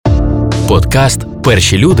Подкаст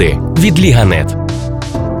 «Перші люди» від Ліга.нет.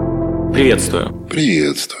 Приветствую.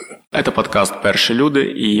 Приветствую. Это подкаст «Перші люди»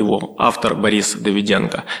 и его автор Борис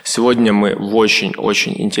Давиденко. Сегодня мы в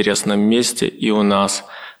очень-очень интересном месте, и у нас,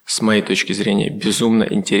 с моей точки зрения, безумно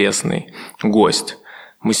интересный гость.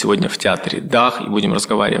 Мы сегодня в театре «Дах» и будем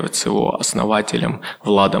разговаривать с его основателем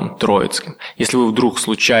Владом Троїцьким. Если вы вдруг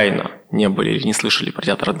случайно не были или не слышали про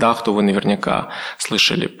театр «Дах», то вы наверняка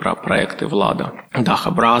слышали про проекты Влада.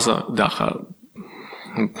 «Даха Браза», «Даха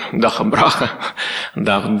Браха»,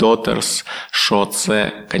 «Дах Дотерс», «Шо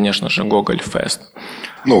це», конечно же, «Гоголь Фест».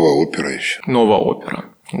 Новая опера еще. Новая опера,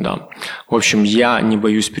 да. В общем, я не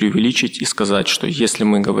боюсь преувеличить и сказать, что если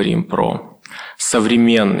мы говорим про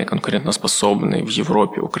современный, конкурентоспособный в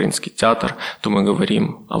Европе украинский театр, то мы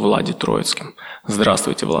говорим о Владе Троїцьким.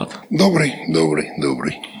 Здравствуйте, Влад. Добрый.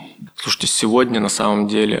 Слушайте, сегодня на самом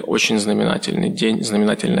деле очень знаменательный день,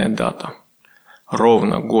 знаменательная дата.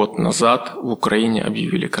 Ровно год назад в Украине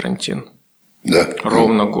объявили карантин. Да.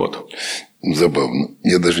 Ровно год. Забавно.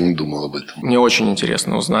 Я даже не думал об этом. Мне очень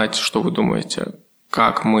интересно узнать, что вы думаете,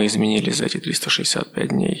 как мы изменились за эти 365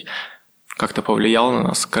 дней. Как-то повлиял на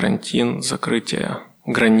нас карантин, закрытие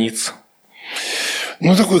границ?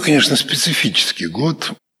 Такой, конечно, специфический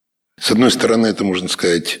год. С одной стороны, это, можно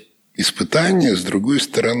сказать, испытания, с другой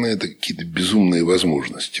стороны, это какие-то безумные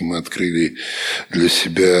возможности. Мы открыли для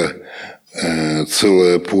себя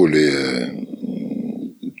целое поле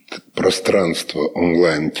пространства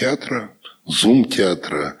онлайн-театра,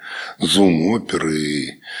 зум-театра,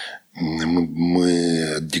 зум-оперы.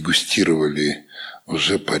 Мы дегустировали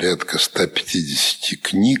уже порядка 150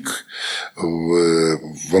 книг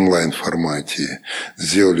в онлайн-формате,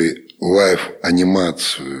 сделали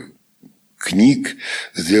лайв-анимацию книг,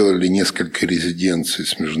 сделали несколько резиденций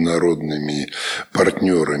с международными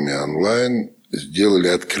партнерами онлайн, сделали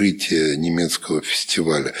открытие немецкого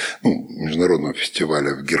фестиваля, международного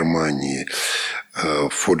фестиваля в Германии,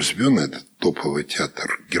 Фольксбюhne, это топовый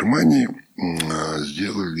театр Германии,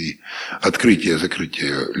 сделали закрытие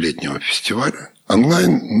летнего фестиваля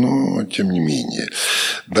онлайн, но тем не менее.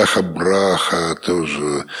 Даха Браха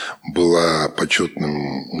тоже была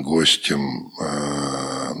почетным гостем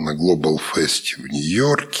на Global Fest в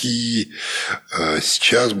Нью-Йорке.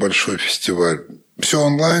 Сейчас большой фестиваль. Все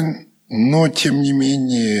онлайн, но тем не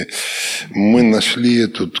менее мы нашли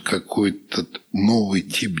тут какой-то новый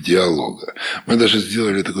тип диалога. Мы даже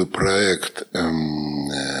сделали такой проект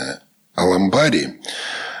 «Аламбари».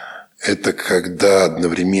 Это когда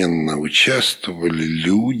одновременно участвовали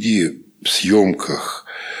люди в съемках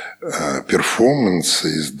перформанса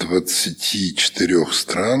из 24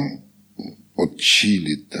 стран, от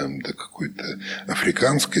Чили до какой-то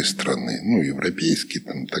африканской страны, европейской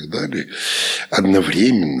и так далее,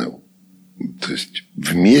 одновременно. То есть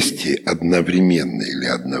вместе одновременно или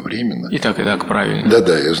одновременно. И так правильно.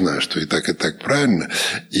 Да, я знаю, что и так правильно.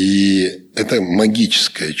 И это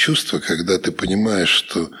магическое чувство, когда ты понимаешь,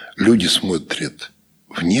 что люди смотрят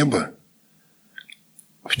в небо.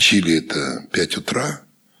 В Чили это 5 утра,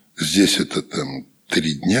 здесь это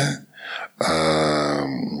 3 дня, а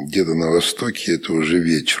где-то на Востоке это уже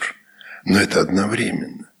вечер. Но это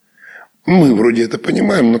одновременно. Мы вроде это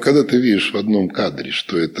понимаем, но когда ты видишь в одном кадре,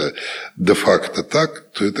 что это де-факто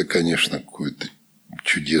так, то это, конечно, какое-то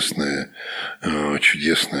чудесное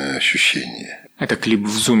ощущение. Это клип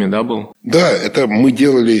в Зуме, да, был? Да, это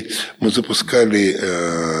мы запускали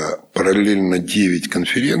параллельно 9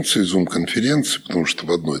 конференций, зум-конференций, потому что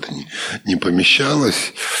в одной это не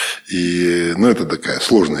помещалось. И, это такая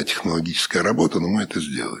сложная технологическая работа, но мы это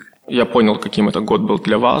сделали. Я понял, каким этот год был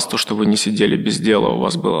для вас, то, что вы не сидели без дела, у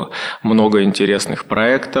вас было много интересных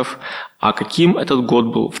проектов. А каким этот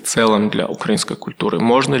год был в целом для украинской культуры?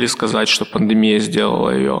 Можно ли сказать, что пандемия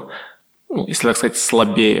сделала ее, если так сказать,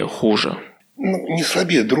 слабее, хуже? Не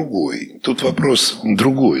слабее, другой. Тут вопрос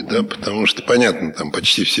другой, да, потому что, понятно, там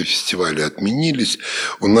почти все фестивали отменились.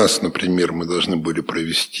 У нас, например, мы должны были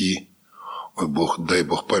провести... дай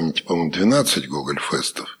бог памяти, по-моему, 12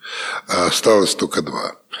 Гоголь-фестов, а осталось только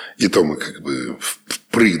 2. И то мы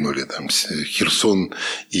впрыгнули, Херсон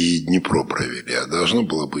и Днепро провели, а должно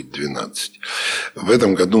было быть 12. В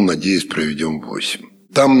этом году, надеюсь, проведем 8.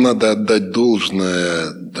 Там надо отдать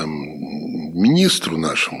должное министру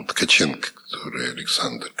нашему, Ткаченко,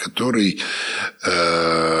 Александр, который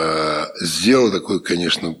сделал такой,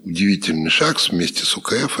 конечно, удивительный шаг. Вместе с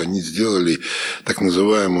УКФ они сделали так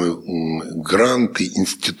называемые гранты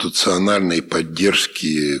институциональной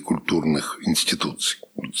поддержки культурных институций,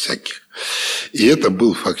 всяких. И это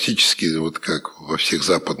был фактически, вот как во всех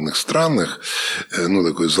западных странах,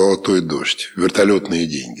 такой золотой дождь, вертолетные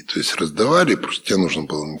деньги. То есть раздавали, просто тебе нужно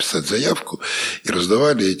было написать заявку, и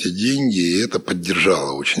раздавали эти деньги, и это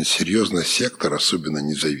поддержало очень серьезно сектор, особенно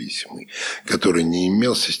независимый, который не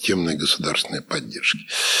имел системной государственной поддержки.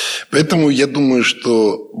 Поэтому я думаю,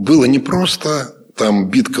 что было непросто. Там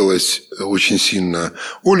бидкалась очень сильно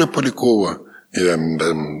Оля Полякова.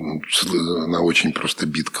 Она очень просто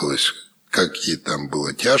бидкалась, как ей там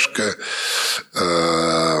было тяжко.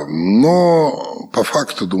 Но по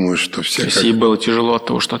факту думаю, что все... То есть ей было тяжело от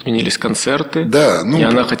того, что отменились концерты? Да. И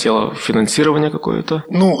она хотела финансирование какое-то?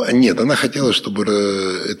 Нет, она хотела, чтобы...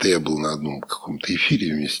 Это я был на одном каком-то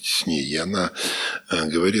эфире вместе с ней, и она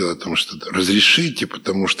говорила о том, что разрешите,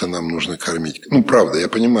 потому что нам нужно кормить... Правда, я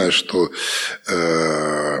понимаю, что...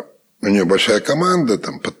 У нее большая команда,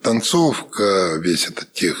 там подтанцовка, весь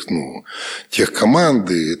этот тех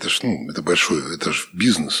команды, это ж, это большой, это ж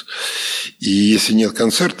бизнес. И если нет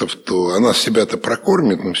концертов, то она себя-то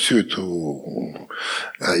прокормит, но все это,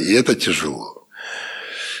 и это тяжело.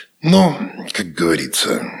 Но, как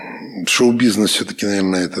говорится, шоу-бизнес все-таки,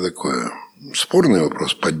 наверное, это такое спорный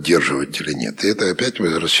вопрос, поддерживать или нет. И это опять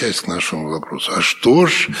возвращаясь к нашему вопросу. А что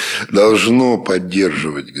ж должно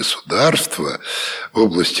поддерживать государство в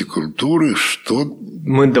области культуры? Что...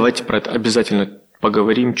 Мы давайте про это обязательно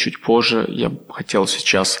поговорим чуть позже. Я бы хотел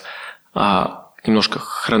сейчас немножко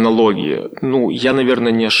хронологии. Я,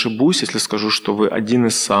 наверное, не ошибусь, если скажу, что вы один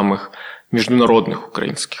из самых международных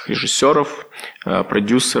украинских режиссеров,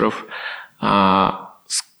 продюсеров.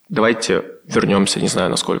 Давайте вернемся, не знаю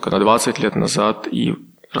насколько, на 20 лет назад и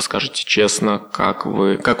расскажите честно, как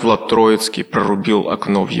Влад Троицкий прорубил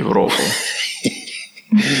окно в Европу.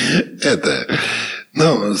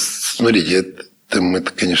 Смотрите,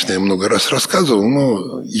 это, конечно, я много раз рассказывал,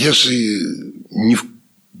 но я же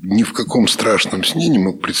ни в каком страшном сне не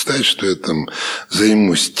мог представить, что я там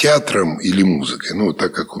займусь театром или музыкой.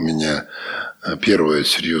 Так как у меня первое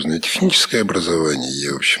серьезное техническое образование,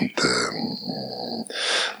 я, в общем-то,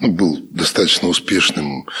 был достаточно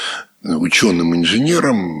успешным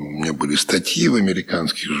ученым-инженером. У меня были статьи в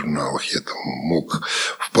американских журналах. Я там мог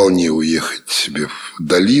вполне уехать себе в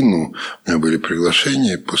долину. У меня были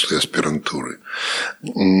приглашения после аспирантуры.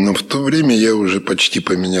 Но в то время я уже почти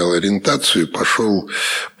поменял ориентацию и пошел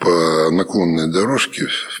по наклонной дорожке,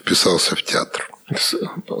 вписался в театр.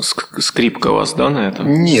 Скрипка у вас, да, на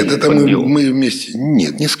этом? Нет, это мы вместе...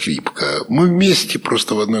 Нет, не скрипка. Мы вместе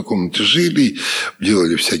просто в одной комнате жили,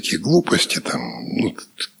 делали всякие глупости, там,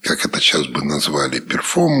 как это сейчас бы назвали,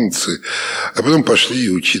 перформансы. А потом пошли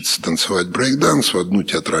учиться танцевать брейк-данс в одну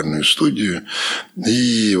театральную студию.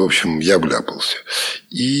 И, в общем, я вляпался.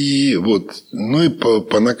 И вот, и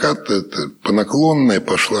по наклонной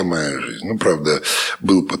пошла моя жизнь. Правда,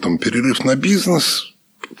 был потом перерыв на бизнес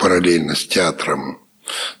параллельно с театром.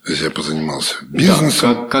 То есть я позанимался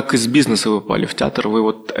бизнесом. Да, как из бизнеса вы попали в театр, вы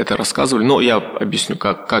вот это рассказывали. Но я объясню,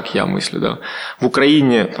 как я мыслю. Да. В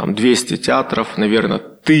Украине там 200 театров, наверное,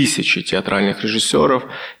 1000 театральных режиссеров,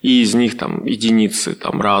 и из них там единицы,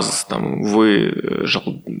 вы,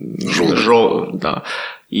 да.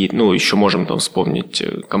 И, еще можем там вспомнить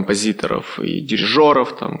композиторов и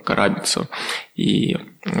дирижеров, Карабицу и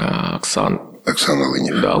Оксана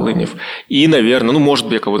Лынев. Да, Лынев. И, наверное, может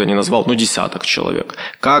быть, я кого-то не назвал, десяток человек.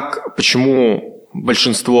 Почему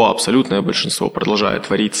большинство, абсолютное большинство продолжает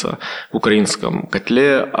твориться в украинском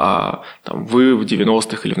котле, а вы в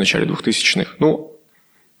 90-х или в начале 2000-х,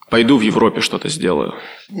 пойду в Европе что-то сделаю?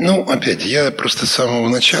 Опять, я просто с самого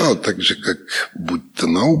начала, так же, как будь то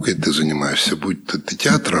наукой ты занимаешься, будь то ты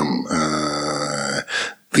театром,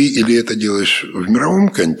 ты или это делаешь в мировом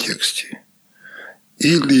контексте,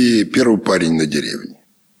 или первый парень на деревне.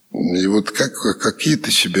 И вот какие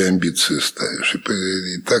ты себе амбиции ставишь.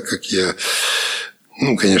 И так как я...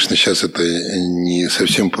 конечно, сейчас это не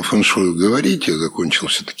совсем по фэншую говорить. Я закончил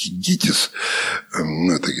все-таки ГИТИС.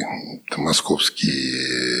 Это Московский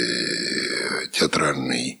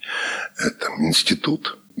театральный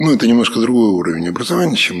институт. Это немножко другой уровень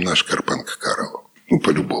образования, чем наш Карпенко-Карова.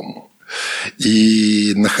 По-любому.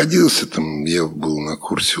 И находился там, я был на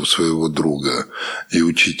курсе у своего друга и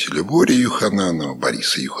учителя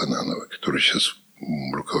Бориса Юхананова, который сейчас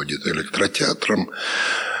руководит электротеатром.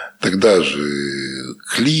 Тогда же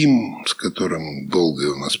Клим, с которым долгое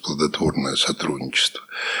у нас плодотворное сотрудничество.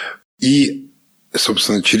 И,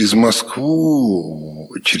 собственно, через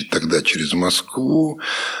Москву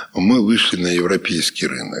мы вышли на европейский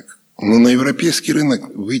рынок. Но на европейский рынок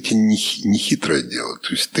выйти не хитрое дело.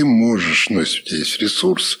 То есть ты можешь, ну, если у тебя есть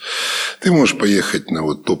ресурс, ты можешь поехать на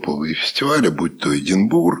вот топовые фестивали, будь то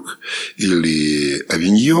Эдинбург или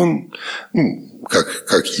Авиньон. Ну,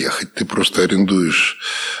 как ехать? Ты просто арендуешь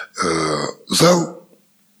зал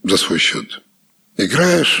за свой счет,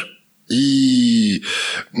 играешь, и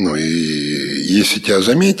если тебя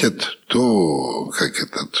заметят, то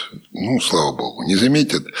слава богу, не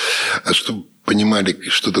заметят. А чтобы понимали,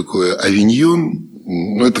 что такое Авиньон.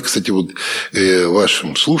 Ну, это, кстати, вот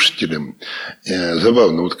вашим слушателям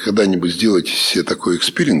забавно. Вот когда-нибудь сделайте себе такой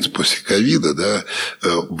экспириенс после ковида, да,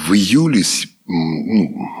 в июле, если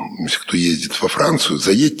кто ездит во Францию,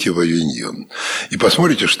 заедьте в Авиньон и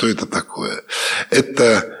посмотрите, что это такое.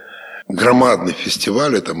 Это громадный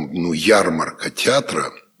фестиваль, это ярмарка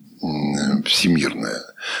театра всемирная.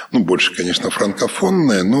 Ну, больше, конечно,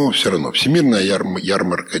 франкофонная, но все равно всемирная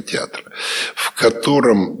ярмарка театра, в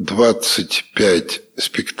котором 25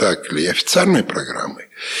 спектаклей официальной программы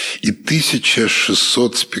и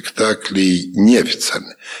 1600 спектаклей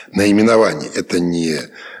неофициальной. Наименований. Это не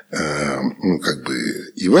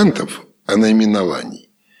ивентов, а наименований.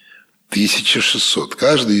 1600.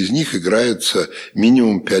 Каждый из них играется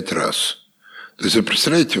минимум 5 раз. То есть, вы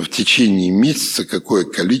представляете, в течение месяца какое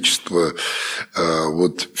количество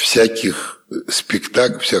всяких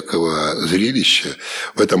спектаклей, всякого зрелища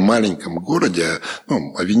в этом маленьком городе.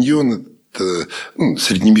 Авиньон – это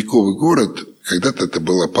средневековый город. Когда-то это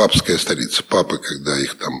была папская столица. Папы, когда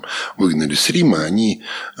их там выгнали с Рима, они,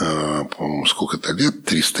 по-моему, сколько-то лет,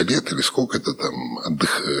 300 лет или сколько-то там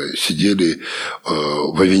сидели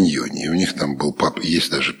в Авиньоне. И у них там был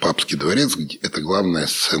есть даже папский дворец, где это главная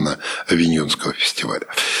сцена Авиньонского фестиваля.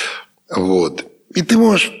 Вот. И ты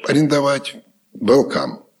можешь арендовать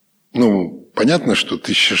welcome. Понятно, что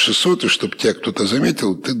 1600, и чтобы тебя кто-то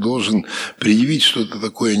заметил, ты должен предъявить что-то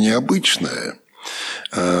такое необычное,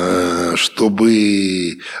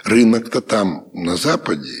 чтобы рынок-то там на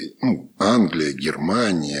Западе, Англия,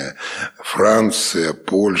 Германия, Франция,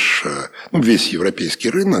 Польша, весь европейский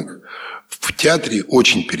рынок в театре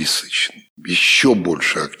очень пересыщен. Еще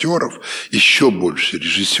больше актеров, еще больше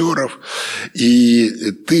режиссеров.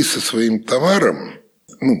 И ты со своим товаром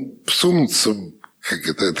всунуться,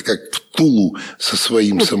 это как в Тулу со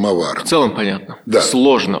своим самоваром. В целом понятно. Да.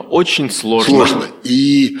 Сложно, очень сложно. Сложно.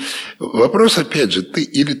 И вопрос, опять же,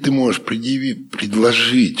 ты можешь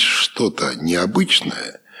предложить что-то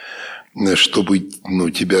необычное, чтобы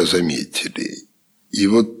тебя заметили. И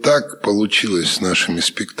вот так получилось с нашими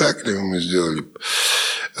спектаклями. Мы сделали...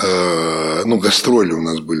 гастроли у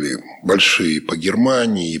нас были большие по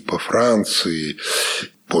Германии, по Франции,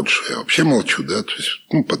 Польшу я вообще молчу, да, то есть,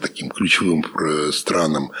 по таким ключевым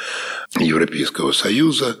странам Европейского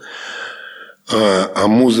Союза. А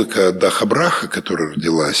музыка Даха Браха, которая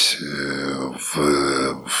родилась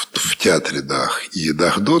в театре Дах и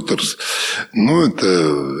Дах Дотерс,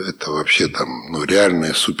 это вообще там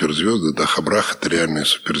реальные суперзвезды. Даха Брах – это реальные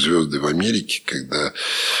суперзвезды в Америке, когда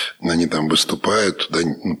они там выступают, туда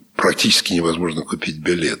практически невозможно купить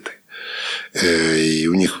билеты. И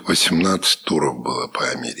у них 18 туров было по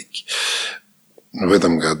Америке. В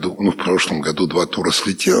этом году, в прошлом году 2 тура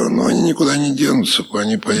слетело, но они никуда не денутся,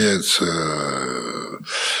 они появятся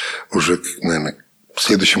уже, наверное, в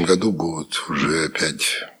следующем году будут, уже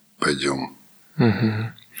опять пойдем.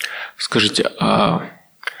 Угу. Скажите, а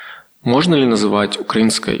можно ли называть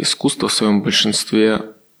украинское искусство в своем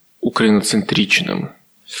большинстве украиноцентричным?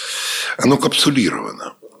 Оно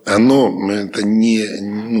капсулировано. Это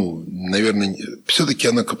наверное, все-таки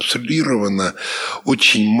оно капсулировано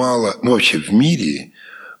очень мало. Вообще в мире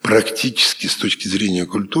практически с точки зрения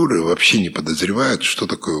культуры вообще не подозревают, что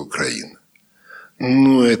такое Украина.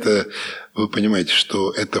 Это, вы понимаете,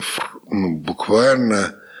 что это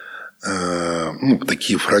буквально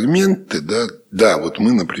такие фрагменты, да. Да, вот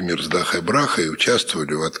мы, например, с Дахой Брахой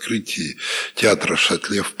участвовали в открытии театра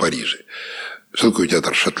Шатле в Париже. Что такое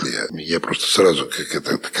театр Шатле? Я просто сразу,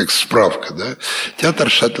 как справка, да. Театр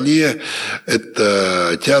Шатле –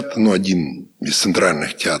 это театр, один из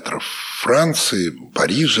центральных театров Франции,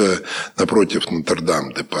 Парижа, напротив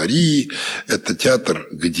Нотр-Дам-де-Пари. Это театр,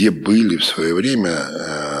 где были в свое время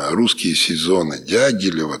русские сезоны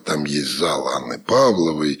Дягилева, там есть зал Анны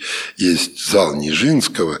Павловой, есть зал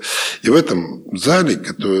Нижинского. И в этом зале,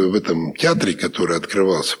 в этом театре, который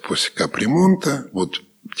открывался после капремонта, в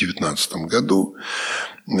 19 году,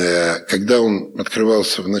 когда он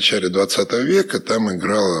открывался в начале 20 века, там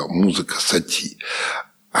играла музыка Сати.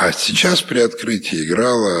 А сейчас при открытии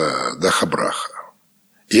играла Даха Браха.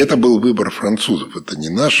 И это был выбор французов. Это не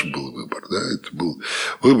наш был выбор, да? Это был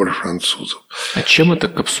выбор французов. А чем эта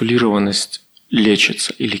капсулированность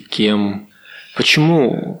лечится или кем?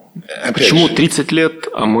 Почему 30 лет,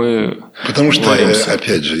 а мы Потому что, варимся?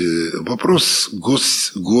 опять же, вопрос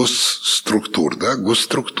госструктур. Да?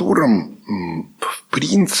 Госструктурам, в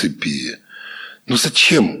принципе,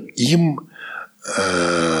 зачем им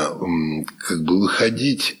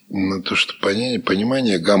выходить на то, что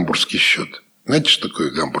понимание гамбургский счет? Знаете, что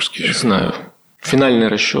такое гамбургский счет? Знаю. Финальный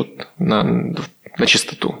расчет на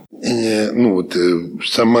чистоту.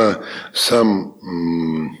 Сам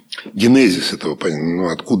генезис этого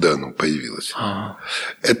понятия, откуда оно появилось.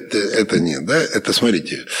 Это нет, да? Это,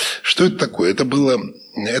 смотрите, что это такое?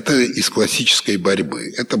 Это из классической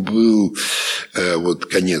борьбы. Это был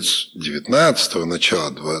конец 19-го,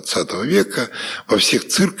 начало 20 века. Во всех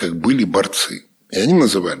цирках были борцы. И они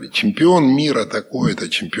называли чемпион мира такой-то,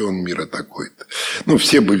 чемпион мира такой-то.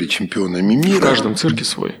 Все были чемпионами мира. В каждом цирке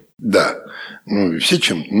свой. Да.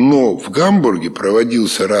 Но в Гамбурге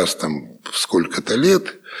проводился раз в сколько-то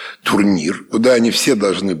лет турнир, куда они все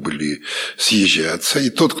должны были съезжаться. И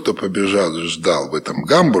тот, кто побежал и ждал в этом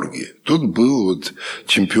Гамбурге, тот был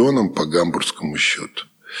чемпионом по гамбургскому счету.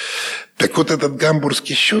 Так этот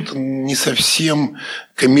гамбургский счет не совсем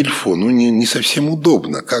камильфо, не совсем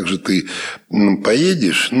удобно. Как же ты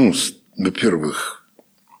поедешь, во-первых,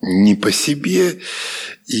 не по себе,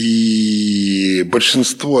 и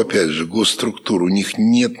большинство, опять же, госструктур, у них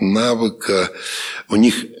нет навыка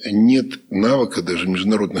даже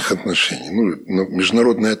международных отношений.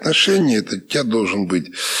 Международные отношения, это у тебя должен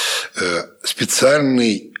быть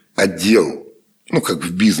специальный отдел. Как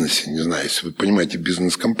в бизнесе, не знаю, если вы понимаете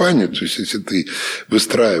бизнес-компанию, то есть, если ты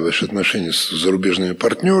выстраиваешь отношения с зарубежными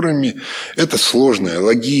партнерами, это сложная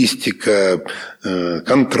логистика,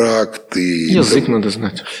 контракты. Язык надо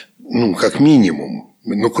знать. Как минимум.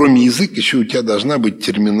 Но кроме языка еще у тебя должна быть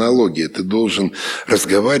терминология. Ты должен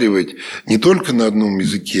разговаривать не только на одном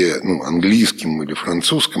языке, английском или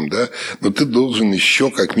французском, да, но ты должен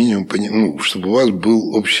еще как минимум понять, чтобы у вас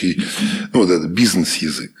был общий этот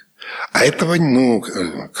бизнес-язык. А этого,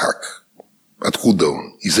 как? Откуда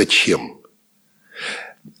он? И зачем?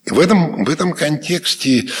 В этом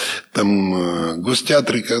контексте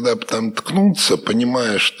гостеатры, когда ткнутся,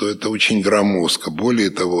 понимая, что это очень громоздко,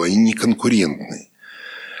 более того, они не конкурентны.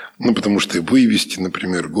 Потому что вывести,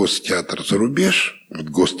 например, гостеатр за рубеж,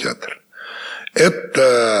 гостеатр,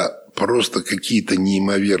 это просто какие-то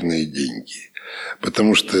неимоверные деньги.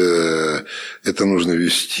 Потому что это нужно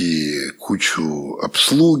вести кучу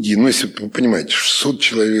обслуги. Если вы понимаете, 600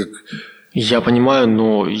 человек. Я понимаю,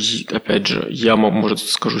 но, опять же, я, может,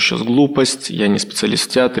 скажу сейчас глупость, я не специалист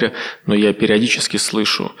в театре, но я периодически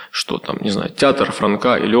слышу, что театр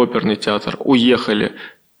Франка или оперный театр уехали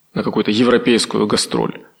на какую-то европейскую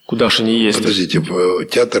гастроль. Куда же они ездят? Подождите,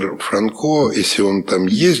 театр Франко, если он там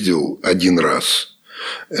ездил один раз,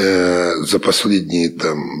 за последние,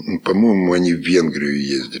 по-моему, они в Венгрию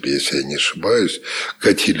ездили, если я не ошибаюсь, к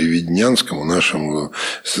Атиле Веднянскому, нашему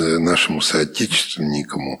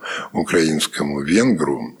соотечественнику, украинскому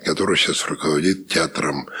венгру, который сейчас руководит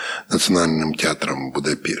Национальным театром в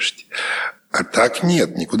Будапеште. А так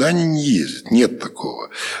нет, никуда они не ездят, нет такого.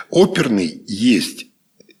 Оперный есть.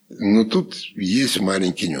 Но тут есть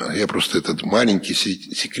маленький нюанс. Я просто этот маленький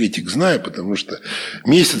секретик знаю, потому что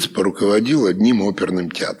месяц поруководил одним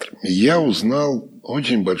оперным театром. И я узнал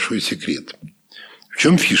очень большой секрет. В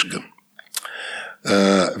чем фишка?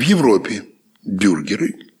 В Европе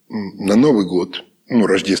бюргеры на Новый год,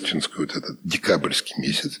 рождественский этот декабрьский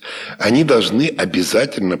месяц, они должны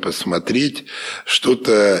обязательно посмотреть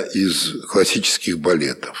что-то из классических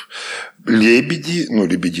балетов. «Лебеди»,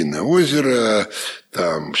 «Лебединое озеро»,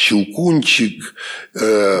 «Щелкунчик»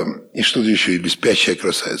 и что-то еще, или «Спящая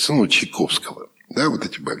красавица», Чайковского. Да,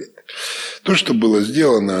 эти балеты. То, что было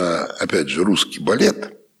сделано, опять же, русский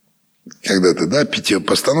балет, когда-то, да,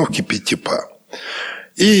 постановки Пятипа.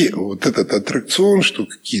 И этот аттракцион, что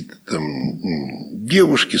какие-то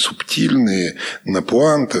девушки субтильные на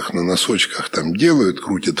пуантах, на носочках делают,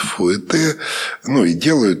 крутят фуэте, и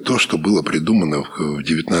делают то, что было придумано в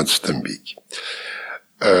XIX веке.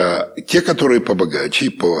 Те, которые побогаче и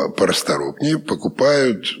порасторопнее,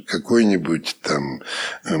 покупают какой-нибудь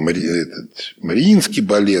Мариинский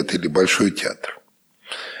балет или Большой театр.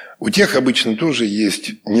 У тех обычно тоже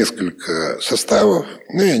есть несколько составов,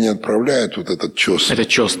 и они отправляют этот чес. Это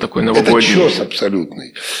чес такой новогодний. Это чес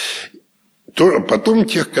абсолютный. Потом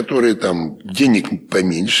тех, которые денег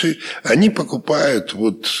поменьше, они покупают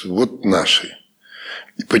наши.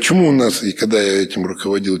 И почему у нас, и когда я этим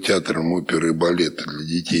руководил театром оперы и балета для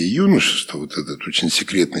детей и юношества, этот очень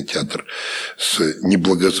секретный театр с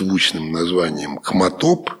неблагозвучным названием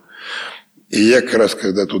 «Кматоп», И я как раз,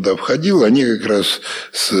 когда туда входил, они как раз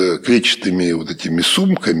с клетчатыми вот этими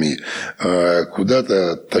сумками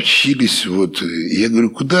куда-то тащились. Вот. И я говорю,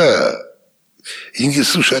 куда? И они говорят,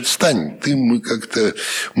 слушай, отстань,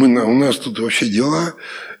 у нас тут вообще дела.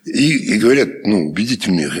 И говорят,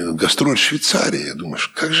 убедительные, гастроль Швейцарии. Я думаю,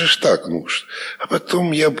 как же ж так? А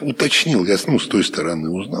потом я уточнил, я с той стороны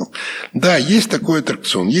узнал. Да, есть такой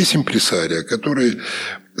аттракцион, есть импресария, которые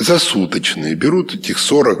засуточные берут этих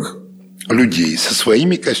 40 людей со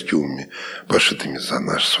своими костюмами, пошитыми за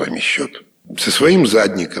наш с вами счет, со своим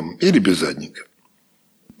задником или без задника.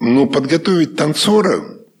 Но подготовить танцора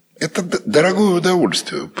 – это дорогое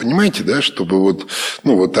удовольствие. Понимаете, да, чтобы вот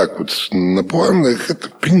так вот на планах, это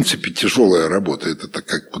в принципе тяжелая работа. Это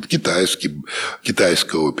как вот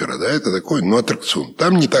китайская опера, да, это такой, аттракцион.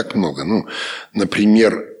 Там не так много.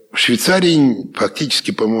 Например, в Швейцарии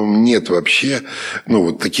фактически, по-моему, нет вообще,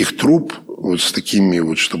 таких труп, вот с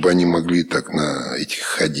такими, чтобы они могли так на этих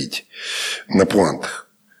ходить, на плантах.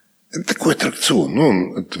 Это такой аттракцион.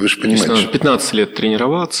 Вы же понимаете. То есть надо 15 лет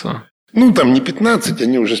тренироваться. Там не 15,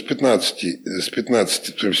 они уже с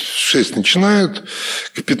 15, то есть 6 начинают,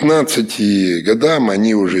 к 15 годам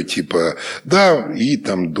они уже и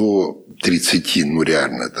там до 30,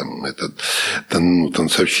 реально,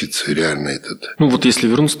 танцовщицы, реально . Вот если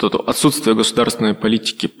вернуться, то отсутствие государственной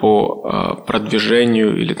политики по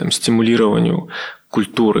продвижению или стимулированию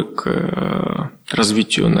культуры к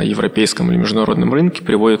развитию на европейском или международном рынке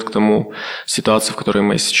приводит к тому ситуации, в которой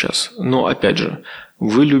мы сейчас. Но, опять же,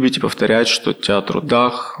 вы любите повторять, что театру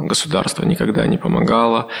ДАХ государство никогда не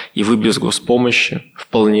помогало, и вы без госпомощи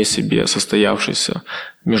вполне себе состоявшийся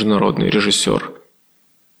международный режиссер.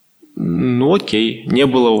 Окей, не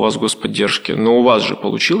было у вас господдержки, но у вас же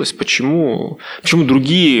получилось. Почему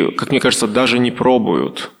другие, как мне кажется, даже не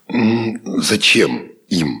пробуют? Зачем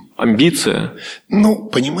им? Амбиция?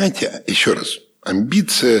 Понимаете, еще раз.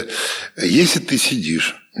 Амбиция, если ты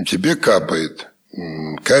сидишь, тебе капает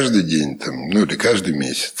каждый день или каждый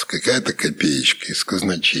месяц какая-то копеечка из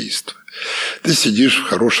казначейства. Ты сидишь в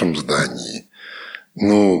хорошем здании.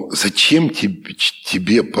 Зачем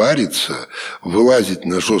тебе париться, вылазить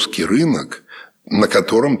на жесткий рынок, на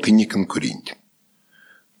котором ты не конкурентен?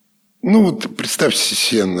 Представьте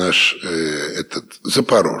себе наш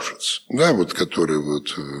запорожец, да, который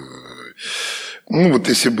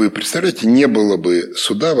если бы, представляете, не было бы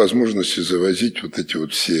сюда возможности завозить вот эти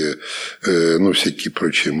вот все, всякие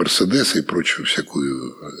прочие Мерседесы и прочую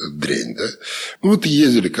всякую дрянь, да.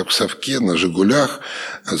 Ездили как в совке на «Жигулях»,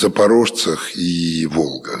 «Запорожцах» и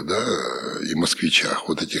 «Волгах», да, и «Москвичах».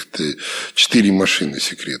 Вот этих 4 машины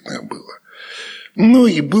секретных было.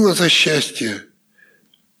 И было за счастье.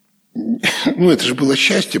 Это же было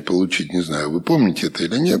счастье получить, не знаю, вы помните это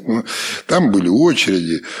или нет, но там были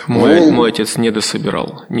очереди. Мой отец не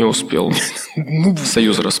дособирал, не успел.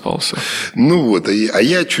 Союз распался. А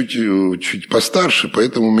я чуть постарше,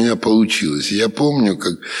 поэтому у меня получилось. Я помню,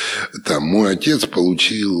 как мой отец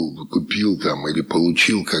купил или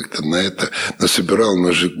получил как-то насобирал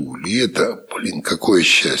на «Жигуль». И это, какое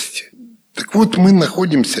счастье. Так вот, мы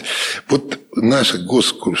находимся, наша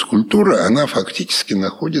госкультура, она фактически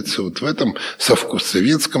находится в этом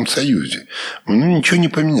Советском Союзе. Ничего не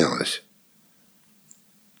поменялось.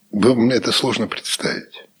 Вам это сложно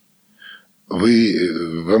представить.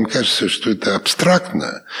 Вам кажется, что это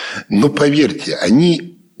абстрактно, но поверьте,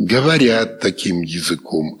 они говорят таким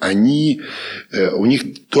языком, у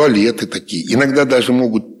них туалеты такие. Иногда даже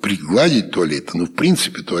могут пригладить туалеты, но в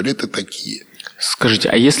принципе туалеты такие. Скажите,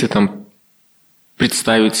 а если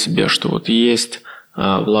представить себе, что есть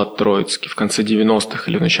Влад Троицкий в конце 90-х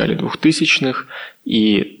или в начале 2000-х,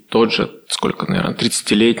 и тот же,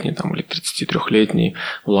 30-летний или 33-летний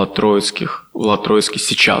Влад Троицкий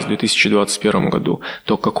сейчас, в 2021 году,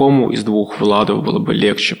 то какому из двух Владов было бы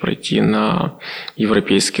легче пройти на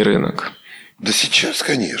европейский рынок? Да сейчас,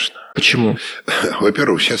 конечно. Почему?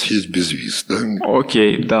 Во-первых, сейчас есть безвиз, да?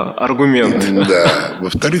 Окей, да, аргумент. Да.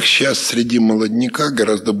 Во-вторых, сейчас среди молодняка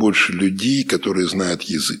гораздо больше людей, которые знают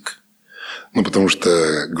язык. Потому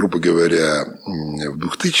что, грубо говоря, в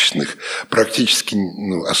 2000-х практически,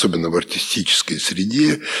 особенно в артистической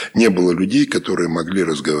среде, не было людей, которые могли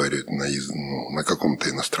разговаривать на каком-то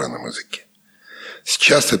иностранном языке.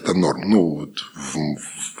 Сейчас это норм.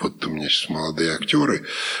 Вот у меня сейчас молодые актеры,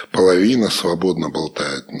 половина свободно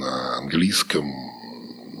болтает на английском,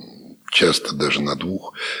 часто даже на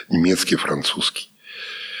 2, немецкий, французский.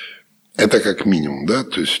 Это как минимум, да,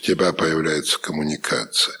 то есть у тебя появляется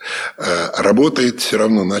коммуникация. Все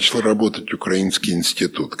равно начал работать Украинский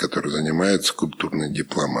институт, который занимается культурной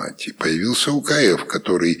дипломатией. Появился УКФ,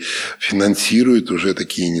 который финансирует уже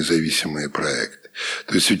такие независимые проекты.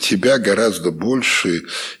 То есть у тебя гораздо больше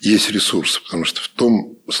есть ресурсов. Потому что в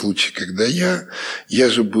том случае, когда я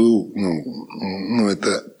же был,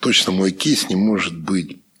 это точно мой кейс не может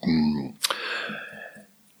быть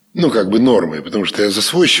нормой, потому что я за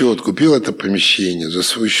свой счет купил это помещение, за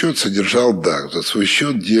свой счет содержал дах, за свой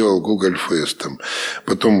счет делал Google Fest,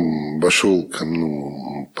 потом пошел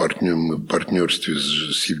мы в партнерстве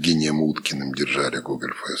с Евгением Уткиным держали Google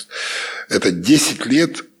Fest. Это 10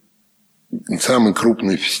 лет самый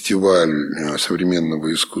крупный фестиваль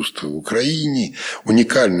современного искусства в Украине,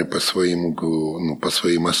 уникальный по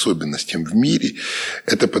своим особенностям в мире.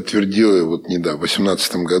 Это подтвердило недавно, в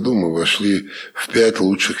 2018 году мы вошли в 5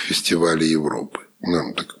 лучших фестивалей Европы.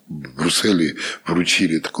 Нам так в Брюсселе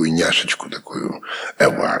вручили такую няшечку, такую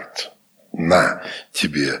award. На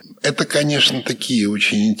тебе. Это, конечно, такие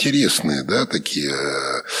очень интересные, такие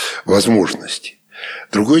возможности.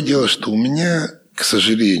 Другое дело, что у меня, к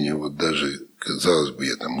сожалению, даже, казалось бы,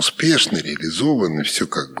 я там успешный, реализованный, все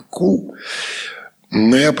как бы cool.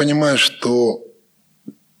 Но я понимаю, что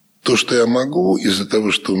то, что я могу, из-за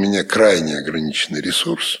того, что у меня крайне ограниченный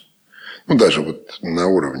ресурс, даже на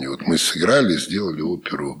уровне, мы сыграли, сделали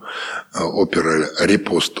опера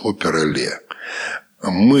 «Репост», опера «Ле».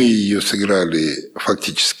 Мы ее сыграли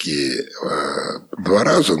фактически 2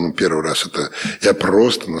 раза. Первый раз это я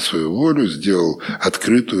просто на свою волю сделал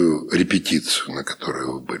открытую репетицию, на которой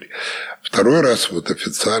вы были. Второй раз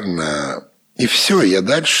официально. И все, я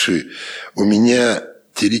дальше... У меня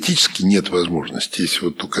теоретически нет возможности. Если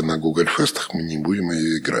только на Google Фестах мы не будем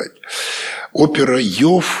ее играть. Опера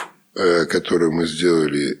 «Йов», которую мы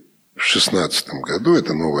сделали в 2016 году,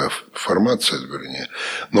 это новая формация, вернее,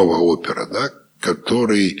 новая опера,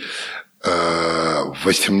 который в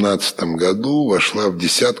 2018 году вошла в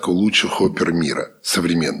 10 лучших опер мира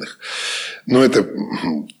современных. Это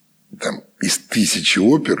из 1000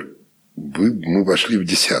 опер мы вошли в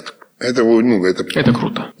 10. Это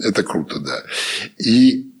круто. Это круто, да.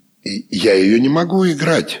 И я ее не могу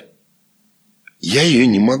играть. Я ее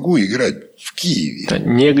не могу играть в Киеве. Это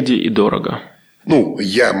негде и дорого.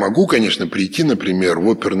 Я могу, конечно, прийти, например, в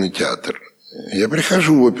оперный театр. Я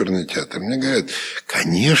прихожу в оперный театр, мне говорят,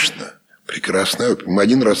 конечно, прекрасная опера. Мы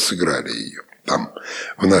 1 раз сыграли ее там,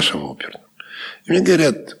 в нашем оперном. И мне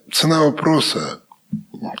говорят, цена вопроса,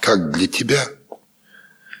 как для тебя,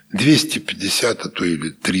 250, а то или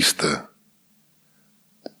 300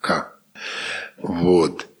 К.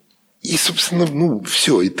 И, собственно,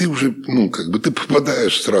 все. И ты уже, ты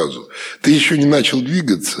попадаешь сразу. Ты еще не начал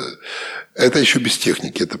двигаться. Это еще без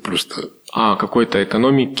техники. Это просто... какой-то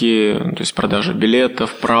экономики, то есть продажа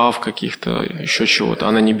билетов, прав каких-то, еще чего-то.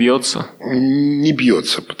 Она не бьется? Не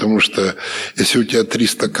бьется, потому что если у тебя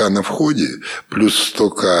 300 К на входе, плюс 100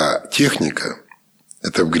 К техника,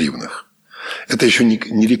 это в гривнах. Это еще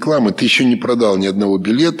не реклама, ты еще не продал ни одного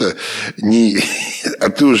билета, а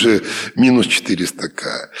ты уже минус 400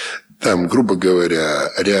 К. Там, грубо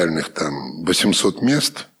говоря, реальных 800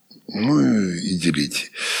 мест, и делите.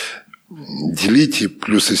 Делите,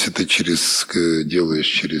 плюс если ты делаешь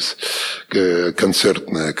через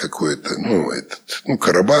концертное какое-то,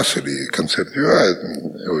 Карабас или концерт,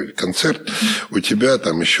 у тебя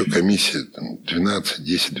еще комиссия 12,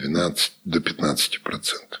 10, 12 до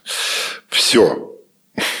 15%. Все.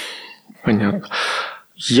 Понятно.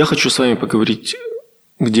 Я хочу с вами поговорить,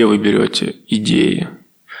 где вы берете идеи.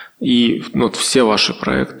 И все ваши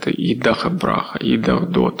проекты, и Даха-Браха, и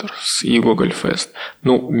Дахдотерс, и Google Fest,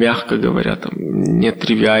 мягко говоря,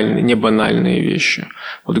 нетривиальные, не банальные вещи.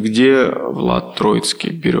 Где Влад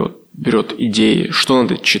Троїцький берет идеи, что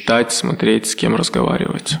надо читать, смотреть, с кем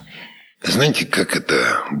разговаривать? Знаете, как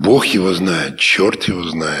это? Бог его знает, черт его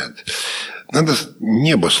знает. Надо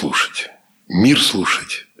небо слушать, мир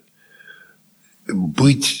слушать,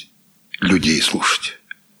 быть людей слушать.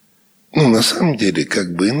 На самом деле,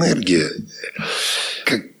 энергия,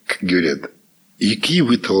 как говорят, який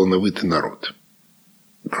вы талановитый народ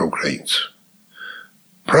про украинцев.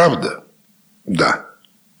 Правда? Да.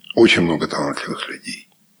 Очень много талантливых людей.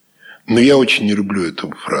 Но я очень не люблю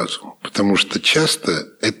эту фразу, потому что часто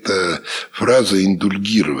это фраза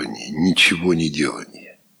индульгирования, ничего не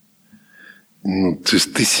делания.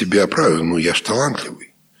 Ты себя оправил, я ж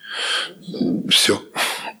талантливый. Все.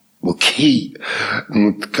 Окей.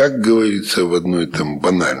 Как говорится в одной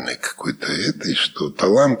банальной какой-то этой, что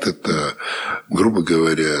талант это, грубо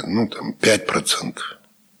говоря, 5%,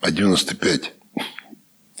 а 95%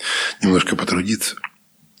 немножко потрудиться.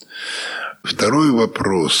 Второй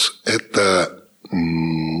вопрос, это,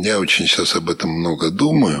 я очень сейчас об этом много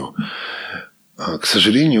думаю, к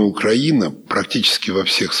сожалению, Украина практически во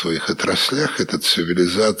всех своих отраслях – это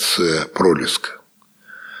цивилизация пролеска.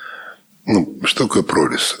 Что такое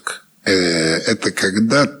пролисок? Это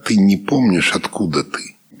когда ты не помнишь, откуда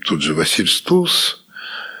ты. Тут же Василь Стус,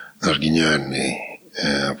 наш гениальный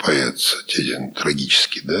поэт,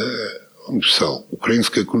 трагический, да, он писал: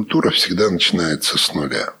 украинская культура всегда начинается с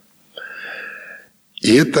нуля.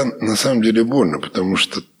 И это на самом деле больно, потому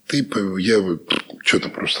что я что-то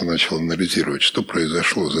просто начал анализировать, что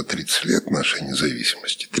произошло за 30 лет нашей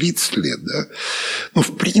независимости. 30 лет, да?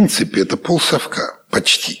 В принципе, это полсовка,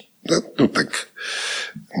 почти. Да? Так,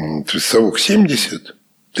 совок 70,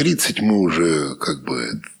 30 мы уже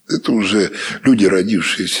это уже люди,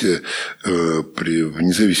 родившиеся в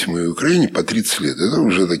независимой Украине по 30 лет. Это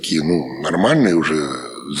уже такие, нормальные, уже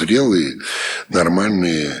зрелые,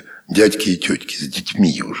 нормальные дядьки и тетки с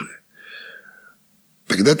детьми уже.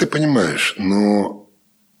 Тогда ты понимаешь, но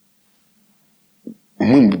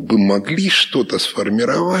мы бы могли что-то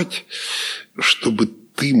сформировать, чтобы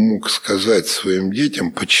ты мог сказать своим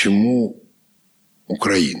детям, почему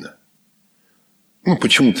Украина.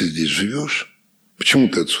 Почему ты здесь живешь, почему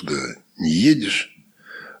ты отсюда не едешь,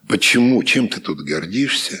 почему, чем ты тут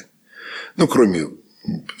гордишься. Кроме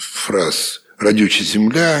фраз «родюча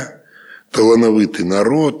земля», «талановитий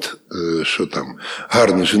народ», что там,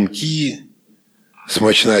 «гарні жінки»,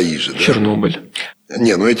 «смачна їжа». Чернобыль.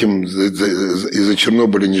 Не, этим из-за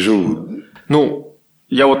Чернобыля не живут.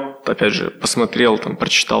 Я опять же, посмотрел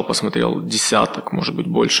десяток, может быть,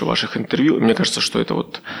 больше ваших интервью. Мне кажется, что это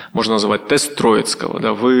можно назвать тест Троицкого.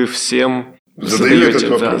 Да? Вы всем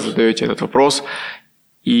задаете этот вопрос.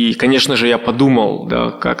 И, конечно же, я подумал,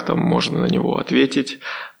 да, как там можно на него ответить.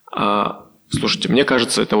 Слушайте, мне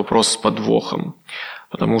кажется, это вопрос с подвохом.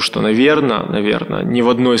 Потому что, наверное, ни в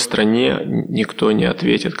одной стране никто не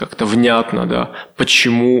ответит как-то внятно, да,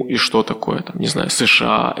 почему и что такое, там, не знаю,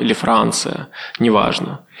 США или Франция,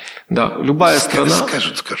 неважно. Да, любая страна...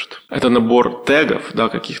 Скажут. Это набор тегов, да,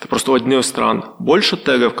 каких-то. Просто у одних стран больше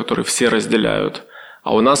тегов, которые все разделяют,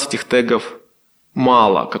 а у нас этих тегов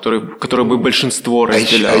мало, которые бы большинство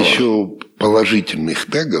разделяло. А еще положительных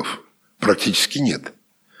тегов практически нет.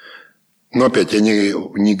 Но опять,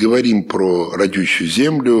 не говорим про родючую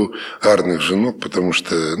землю, гарных женок, потому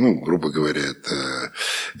что, грубо говоря,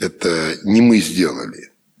 это не мы сделали.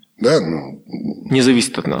 Да? Не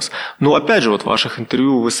зависит от нас. Но опять же, в ваших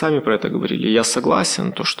интервью вы сами про это говорили. Я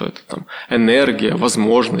согласен, что это там энергия,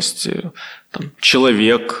 возможности, там,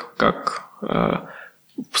 человек, как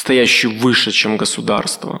стоящий выше, чем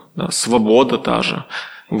государство. Да? Свобода та же.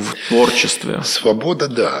 В творчестве. Свобода,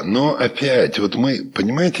 да. Но опять, мы,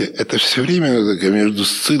 понимаете, это все время между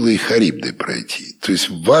Сциллой и Харибдой пройти. То есть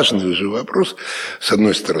важный же вопрос, с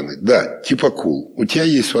одной стороны, да, типа кул, у тебя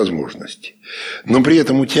есть возможности, но при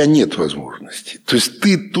этом у тебя нет возможности. То есть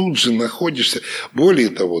ты тут же находишься, более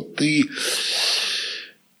того, ты,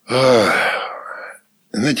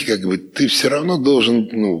 знаете, ты все равно должен,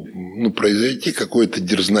 произойти какое-то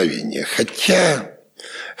дерзновение.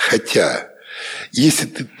 Хотя, если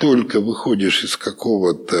ты только выходишь из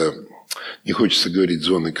какого-то, не хочется говорить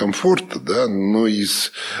зоны комфорта, да, но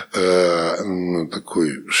из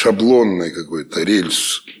такой шаблонной какой-то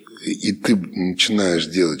рельс, и ты начинаешь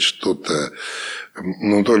делать что-то,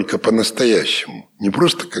 только по-настоящему. Не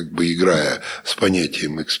просто играя с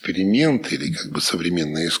понятием эксперимент или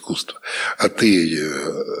современное искусство, а ты,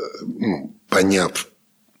 поняв,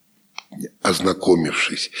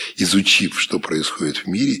 ознакомившись, изучив, что происходит в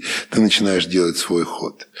мире, ты начинаешь делать свой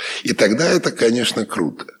ход. И тогда это, конечно,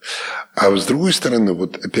 круто. А с другой стороны,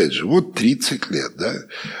 опять же, 30 лет, да,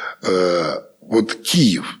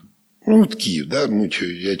 Киев. Киев, да,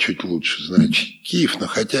 я чуть лучше знаю Киев, но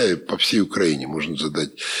хотя и по всей Украине можно задать.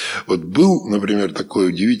 Был, например, такой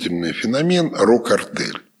удивительный феномен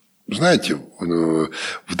рок-артель. Знаете,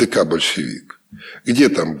 в ДК «Большевик». Где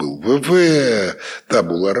там был ВВ,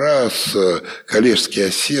 табула раса, коллежский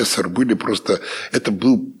асессор, были просто... Это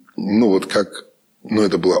был,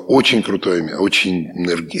 это было очень крутое, очень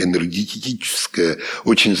энергетическое,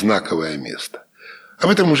 очень знаковое место. Об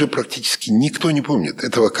этом уже практически никто не помнит.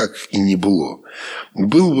 Этого как и не было.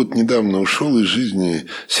 Был недавно ушел из жизни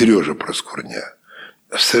Сережа Проскурня.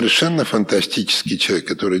 Совершенно фантастический человек,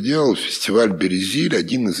 который делал фестиваль «Березиль»,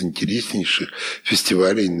 один из интереснейших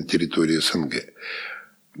фестивалей на территории СНГ.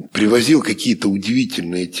 Привозил какие-то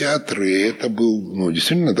удивительные театры, и это был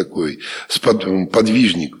действительно такой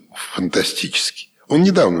подвижник фантастический. Он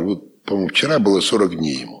недавно, по-моему, вчера было 40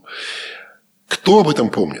 дней ему. Кто об этом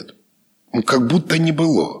помнит? Как будто не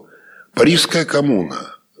было. Парижская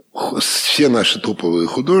коммуна. Все наши топовые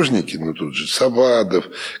художники, тут же Савадов,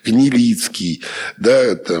 Гнилицкий,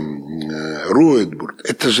 да, Ройтбург,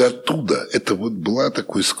 это же оттуда. Это была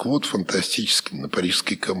такой сквот фантастический на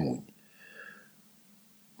Парижской коммуне.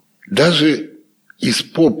 Даже из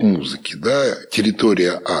поп-музыки, да,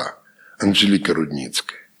 территория А, Анжелика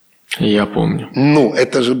Рудницкая. Я помню.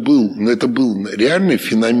 Это был реальный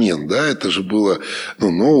феномен, да, это же было,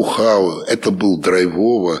 ноу-хау, это было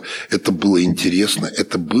драйвово, это было интересно,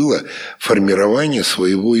 это было формирование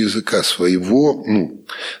своего языка, своего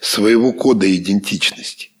кода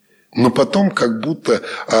идентичности. Но потом как будто,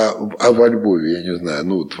 во Львове, я не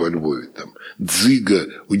знаю, во Львове там Дзига,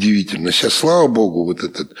 удивительно. Сейчас, слава богу, вот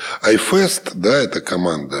этот iFest, да, это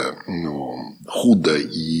команда Худа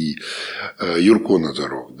и Юрко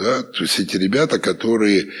Назаров, да, то есть эти ребята,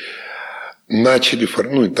 которые начали,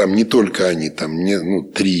 там не только они, там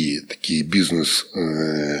 3 такие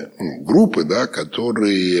бизнес-группы, да,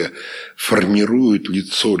 которые формируют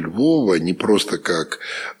лицо Львова не просто как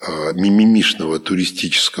мимимишного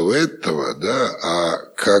туристического этого, да, а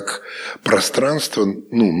как пространство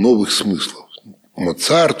новых смыслов.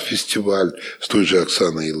 Моцарт фестиваль с той же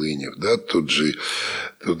Оксаной Илынев, да,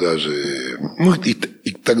 туда же,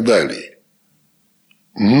 и так далее.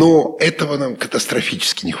 Но этого нам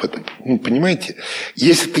катастрофически не хватает. Понимаете,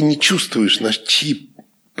 если ты не чувствуешь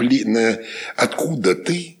откуда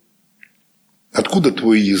ты, откуда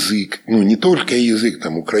твой язык, не только язык,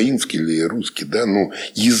 там, украинский или русский, да, но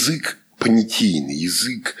язык понятийный,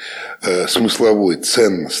 язык смысловой,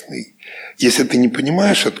 ценностный. Если ты не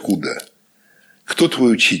понимаешь, откуда, кто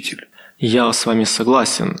твой учитель? Я с вами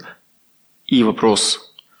согласен. И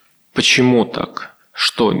вопрос, почему так?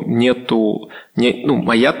 Что нету...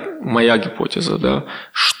 моя гипотеза, да,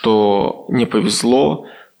 что не повезло,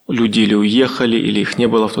 люди или уехали, или их не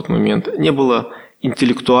было в тот момент. Не было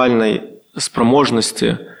интеллектуальной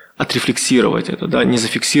спроможности отрефлексировать это, да, не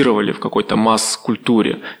зафиксировали в какой-то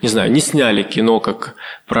масс-культуре. Не знаю, не сняли кино как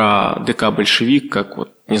про ДК-большевик, как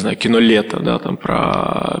не знаю, кино «Лето», да, там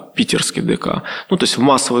про питерский ДК. То есть в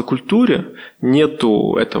массовой культуре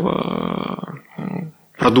нету этого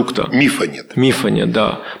продукта. Мифа нет. Мифа нет,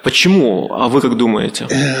 да. Почему? А вы как думаете?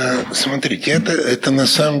 Смотрите, это на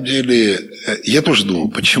самом деле... Я тоже думаю,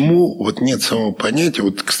 почему нет самого понятия...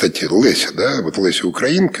 Кстати, Леся, да, Леся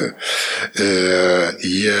Украинка,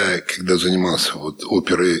 я когда занимался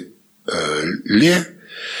оперой «Ле»,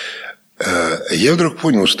 я вдруг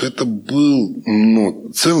понял, что это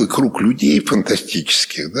был целый круг людей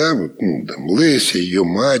фантастических, да, там Леся, ее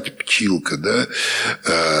мать, Пчилка, да,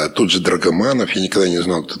 тот же Драгоманов, я никогда не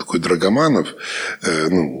знал, кто такой Драгоманов,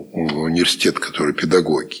 университет, который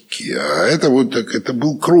педагогики, а это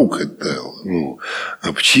был круг, это,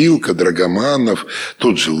 Пчилка, Драгоманов,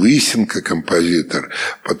 тот же Лысенко, композитор,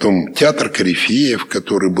 потом театр корифеев,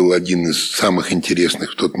 который был один из самых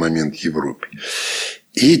интересных в тот момент в Европе.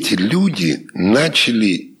 И эти люди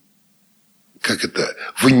начали,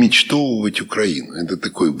 вымечтовывать Украину. Это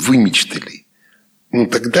такое, вымечтали.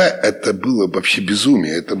 Тогда это было вообще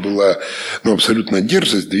безумие. Это была, абсолютно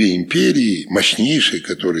дерзость. 2 империи, мощнейшие,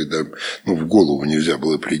 которые, да, в голову нельзя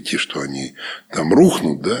было прийти, что они там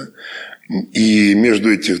рухнут, да. И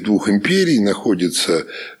между этих 2 империй находится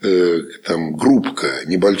там группка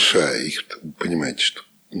небольшая. Их, понимаете, что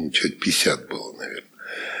человек 50 было, наверное.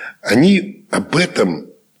 Они об этом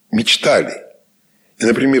мечтали. И,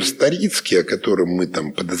 например, Троицкий, о котором мы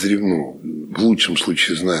там подозреваем, в лучшем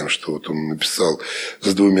случае знаем, что он написал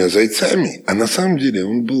 «За 2 зайцами», а на самом деле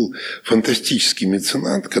он был фантастический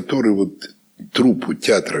меценат, который труппу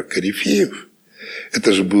театра корифеев,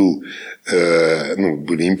 это же был,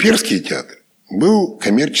 были имперские театры, был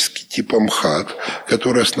коммерческий тип МХАТ,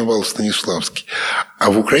 который основал Станиславский,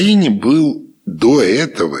 а в Украине был до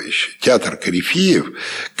этого еще театр корифеев,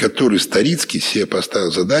 который Троицкий себе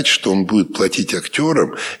поставил задачу, что он будет платить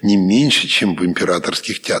актерам не меньше, чем в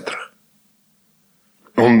императорских театрах.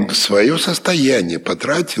 Он свое состояние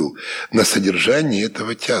потратил на содержание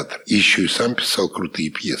этого театра. И еще и сам писал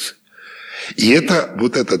крутые пьесы. И это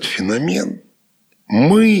этот феномен.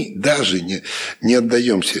 Мы даже не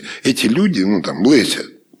отдаемся. Эти люди, Леся,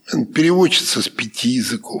 переводчица с 5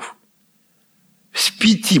 языков. С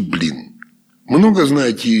 5, Много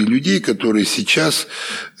знаете людей, которые сейчас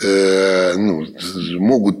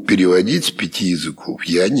могут переводить с 5 языков.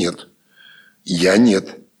 Я нет.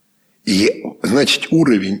 И, значит,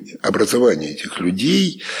 уровень образования этих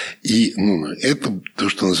людей, и, это то,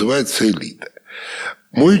 что называется элита.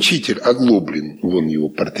 Мой учитель Оглоблин, вон его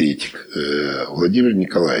портретик, Владимир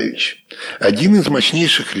Николаевич, один из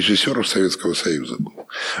мощнейших режиссеров Советского Союза был.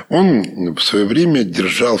 Он в свое время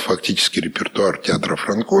держал фактически репертуар театра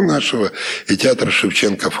Франко нашего и театра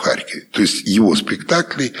Шевченко в Харькове. То есть его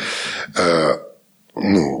спектакли,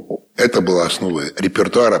 это была основа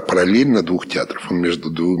репертуара параллельно 2 театров. Он между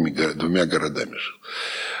двумя городами жил.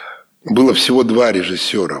 было всего 2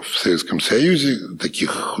 режиссера в Советском Союзе,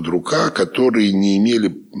 таких худрука, которые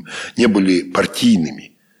не были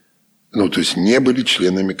партийными. Ну, то есть не были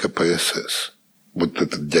членами КПСС. Вот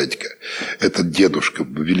этот дядька, этот дедушка,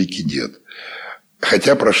 великий дед.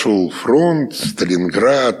 Хотя прошел фронт,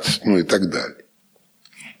 Сталинград, ну и так далее.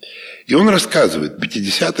 И он рассказывает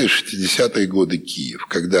 50-е, 60-е годы Киев,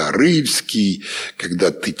 когда Рыльский,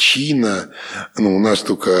 когда Тычина, ну, у нас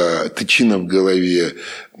только Тычина в голове,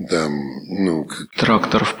 там, ну...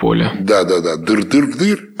 Трактор в поле. Да-да-да,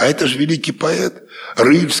 дыр-дыр-дыр, а это же великий поэт,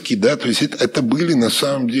 Рыльский, да, то есть это были на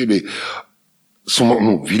самом деле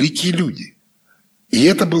великие люди. И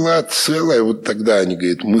это была целая, вот тогда они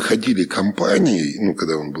говорят, мы ходили компанией, ну,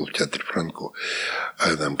 когда он был в театре Франко,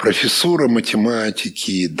 там, профессора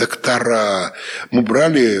математики, доктора. Мы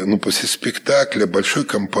брали, ну, после спектакля большой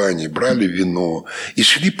компании, брали вино и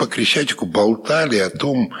шли по Крещатику, болтали о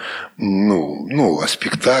том, о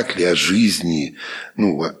спектакле, о жизни.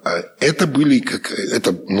 Ну, это были,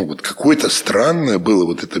 вот какое-то странное было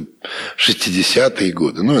вот это 60-е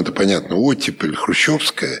годы. Ну, это понятно, оттепель,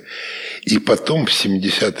 хрущевская. И потом в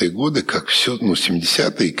 70-е годы, как все,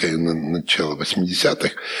 70-е, начало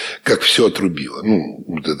 80-х, как все отрубило. Ну,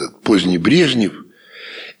 вот этот поздний Брежнев,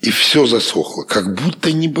 и все засохло. Как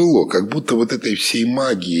будто не было, как будто вот этой всей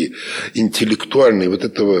магии интеллектуальной, вот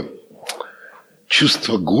этого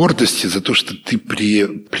чувства гордости за то, что ты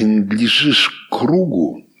принадлежишь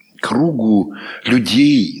кругу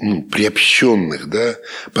людей, приобщенных, да,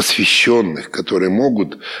 посвященных, которые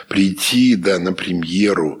могут прийти, да, на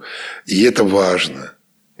премьеру. И это важно,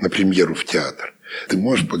 на премьеру в театр. Ты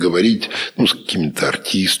можешь поговорить, с какими-то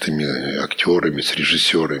артистами, актерами, с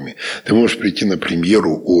режиссерами. Ты можешь прийти на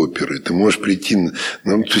премьеру оперы. Ты можешь прийти...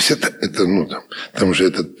 то есть там же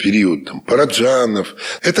этот период, Параджанов.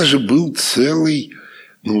 Это же был целый,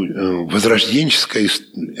 возрожденческая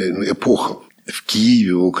эпоха в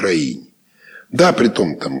Киеве, в Украине. Да,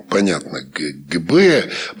 притом там, понятно, ГБ,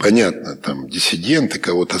 понятно, там диссиденты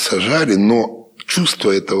кого-то сажали, но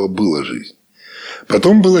чувство этого было жизнь.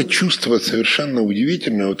 Потом было чувство совершенно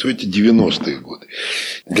удивительное вот в эти 90-е годы.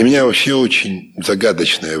 Для меня вообще очень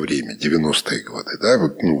загадочное время, 90-е годы. Да?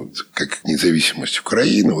 Как независимость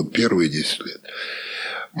Украины, вот первые 10 лет.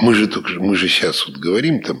 Мы же сейчас вот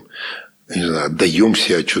говорим там, не знаю, отдаем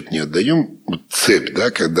себе отчет, не отдаем. Вот цепь,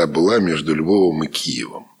 да, когда была между Львовом и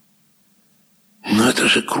Киевом. Это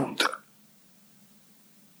же круто.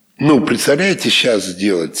 Представляете, сейчас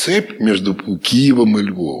сделать цепь между Киевом и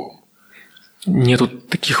Львовом. Нету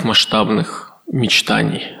таких масштабных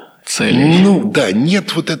мечтаний, целей. Да,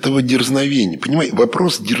 нет вот этого дерзновения. Понимаете,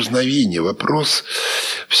 вопрос дерзновения, вопрос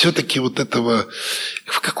все-таки вот этого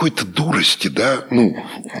в какой-то дурости, да,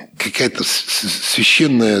 какая-то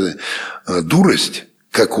священная дурость,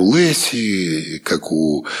 как у Леси, как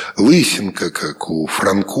у Лысенко, как у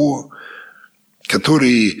Франко,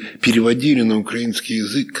 которые переводили на украинский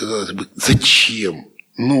язык, казалось бы, зачем?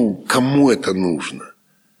 Кому это нужно?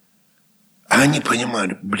 А они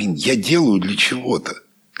понимали, я делаю для чего-то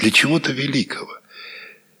великого.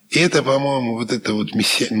 И это, по-моему, вот это вот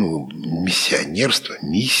миссионерство,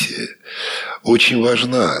 миссия очень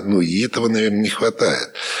важна. И этого, наверное, не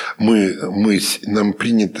хватает. Нам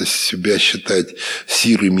принято себя считать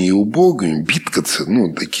сирыми и убогими, биткаться,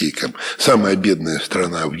 такие, как самая бедная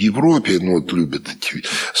страна в Европе, любят эти,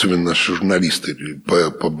 особенно наши журналисты,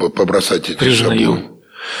 побросать эти шаблоны.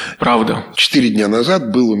 Правда. 4 дня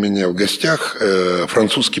назад был у меня в гостях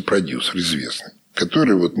французский продюсер, известный,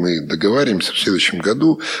 который, мы договариваемся, в следующем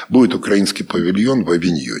году будет украинский павильон в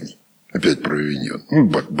Авиньоне. Опять про Авиньон.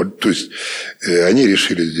 То есть, они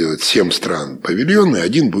решили сделать 7 стран павильон, и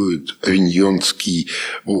один будет авиньонский,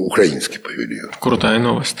 украинский павильон. Крутая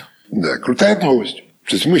новость. Да, крутая новость.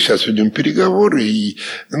 То есть, мы сейчас ведем переговоры, и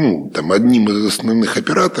одним из основных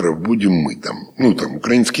операторов будем мы.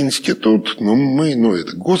 Украинский институт,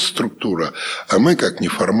 это госструктура, а мы как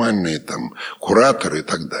неформальные кураторы и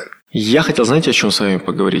так далее. Я хотел, знаете, о чем с вами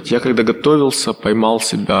поговорить? Я когда готовился, поймал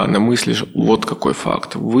себя на мысли, вот какой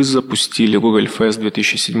факт. Вы запустили Google Fest в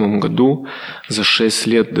 2007 году, за 6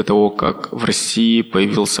 лет до того, как в России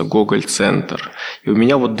появился Гоголь-центр. И у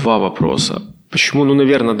меня вот 2 вопроса. Почему,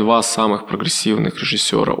 наверное, 2 самых прогрессивных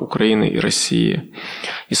режиссера Украины и России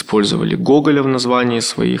использовали Гоголя в названии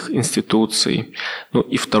своих институций?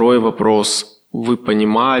 И второй вопрос. Вы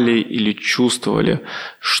понимали или чувствовали,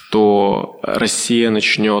 что Россия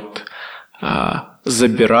начнет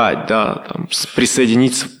забирать,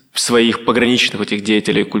 присоединить своих пограничных этих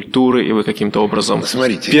деятелей культуры, и вы каким-то образом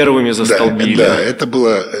первыми застолбили? Да, это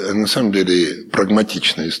была на самом деле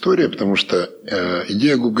прагматичная история, потому что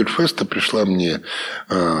идея Google Fest пришла мне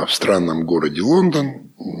в странном городе Лондон.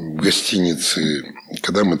 в гостинице,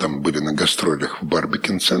 когда мы там были на гастролях в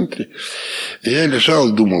Барбикен-центре, я лежал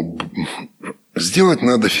и думал, сделать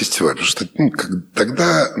надо фестиваль. Потому что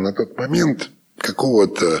тогда, на тот момент,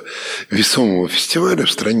 какого-то весомого фестиваля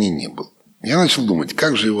в стране не было. Я начал думать,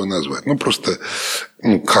 как же его назвать. Просто,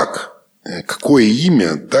 как? Какое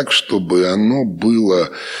имя так, чтобы оно было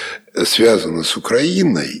связано с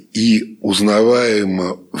Украиной и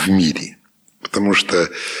узнаваемо в мире. Потому что,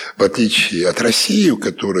 в отличие от России,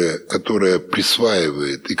 которая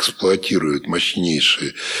присваивает, эксплуатирует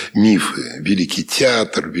мощнейшие мифы, великий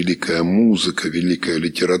театр, великая музыка, великая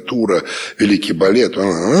литература, великий балет,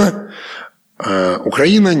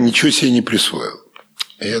 Украина ничего себе не присвоила.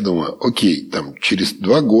 Я думаю, окей, там через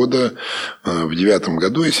 2 года, в 2009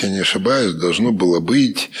 году, если я не ошибаюсь, должно было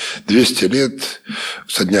быть 200 лет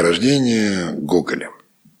со дня рождения Гоголя.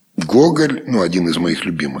 Гоголь, один из моих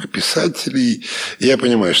любимых писателей. И я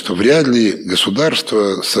понимаю, что вряд ли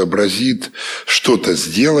государство сообразит что-то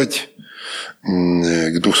сделать к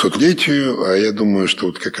 200-летию, а я думаю, что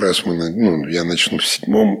вот как раз я начну в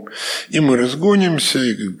 7-м, и мы разгонимся,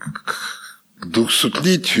 и к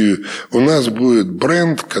 200-летию у нас будет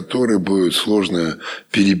бренд, который будет сложно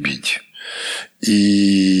перебить.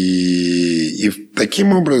 И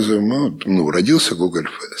таким образом родился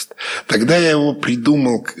Гоголь-фест. Тогда я его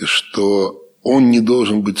придумал, что он не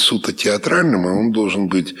должен быть суто театральным, а он должен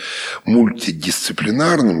быть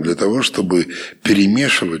мультидисциплинарным для того, чтобы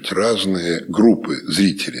перемешивать разные группы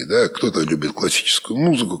зрителей. Да? Кто-то любит классическую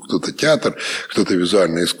музыку, кто-то театр, кто-то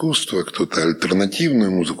визуальное искусство, кто-то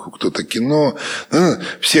альтернативную музыку, кто-то кино. Да?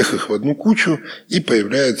 Всех их в одну кучу, и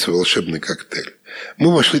появляется волшебный коктейль.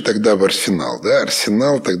 Мы вошли тогда в «Арсенал». Да?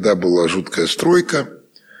 «Арсенал» тогда была жуткая стройка.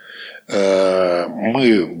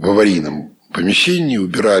 Мы в аварийном помещении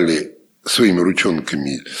убирали своими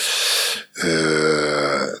ручонками,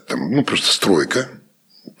 просто стройка.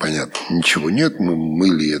 Понятно, ничего нет. Мы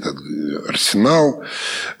мыли этот «Арсенал»,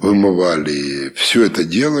 вымывали, все это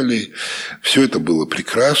делали. Все это было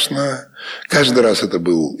прекрасно. Каждый раз это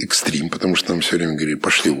был экстрим, потому что нам все время говорили,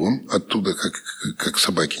 пошли вон оттуда, как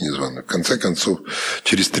собаки незваные. В конце концов,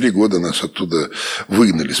 через 3 года нас оттуда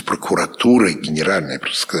выгнали с прокуратурой генеральной.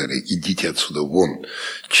 Просто сказали, идите отсюда вон,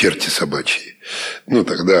 черти собачьи.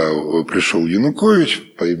 Тогда пришел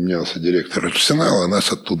Янукович, поменялся директор «Арсенала»,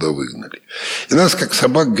 нас оттуда выгнали. И нас как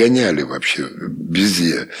собак гоняли вообще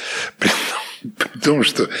везде. При том,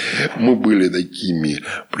 что мы были такими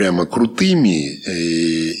прямо крутыми,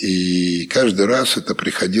 и каждый раз это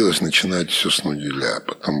приходилось начинать все с нуля.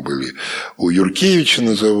 Потом были у Юркевича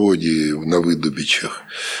на заводе, на Выдубичах,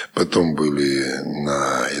 потом были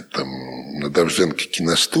на Довженко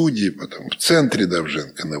киностудии, потом в центре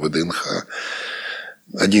Довженко, на ВДНХ.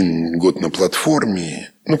 1 год на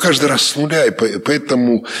платформе. Каждый раз с нуля, и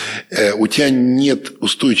поэтому у тебя нет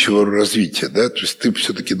устойчивого развития. Да? То есть ты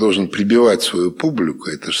все-таки должен прибивать свою публику.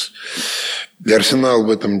 Это ж... И «Арсенал» в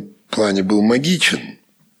этом плане был магичен.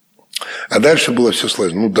 А дальше было все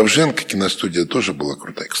сложно. Довженко киностудия тоже была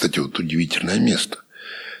крутая. Кстати, вот удивительное место.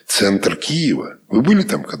 Центр Киева. Вы были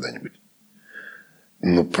там когда-нибудь?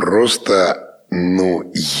 Просто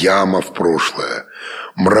яма в прошлое.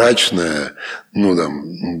 Мрачная.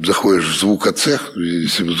 Заходишь в звукоцех.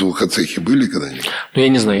 Если в звукоцехе были когда-нибудь? Я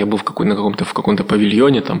не знаю, я был в каком-то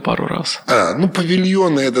павильоне там пару раз.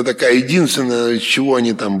 Павильоны – это такая единственное, из чего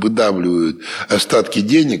они там выдавливают остатки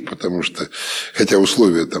денег, потому что, хотя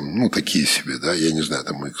условия там, такие себе, да, я не знаю,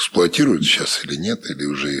 там их эксплуатируют сейчас или нет, или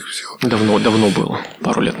уже их все. Давно было,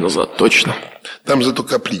 пару лет назад, точно. Там зато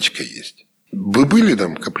капличка есть. Вы были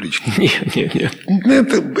там в капличке? Нет.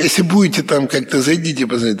 Если будете там как-то зайдите,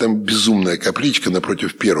 посмотрите, там безумная капличка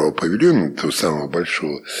напротив первого павильона, того самого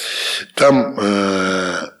большого. Там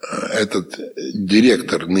этот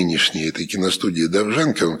директор нынешней этой киностудии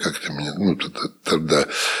Довженко, он как-то меня тогда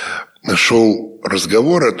нашел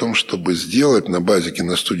разговор о том, чтобы сделать на базе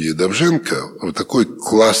киностудии Довженко вот такой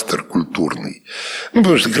кластер культурный.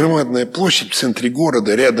 Потому что громадная площадь в центре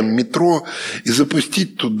города, рядом метро, и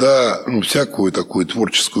запустить туда всякую такую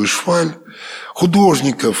творческую шваль,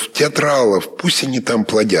 художников, театралов, пусть они там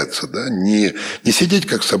плодятся, да, не сидеть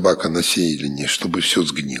как собака на сеялине, чтобы все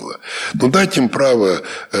сгнило, но дать им право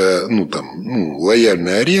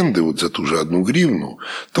лояльной аренды вот за ту же 1 гривну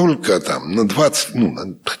только там на 20,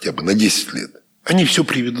 хотя бы на 10 лет. Они все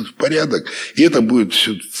приведут в порядок, и это будет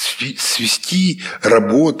все свести,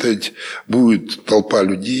 работать, будет толпа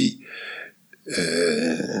людей.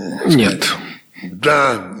 Нет.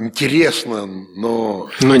 Да, интересно, но...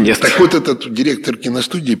 нет. Так вот, этот директор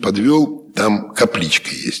киностудии подвел там капличка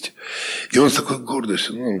есть. И он с такой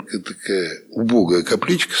гордостью, такая убогая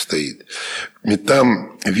капличка стоит. И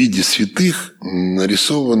там в виде святых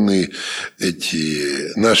нарисованы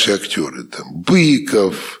эти наши актеры. Там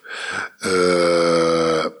Быков.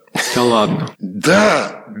 Да ладно.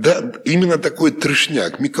 Да, именно такой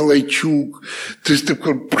трешняк. Миколайчук. То есть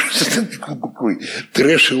такой просто такой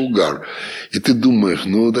трэш и угар. И ты думаешь,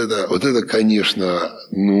 вот это, конечно,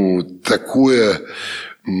 такое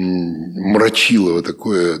мрачилово,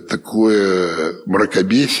 такое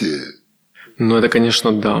мракобесие. Это,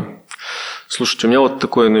 конечно, да. Слушайте, у меня вот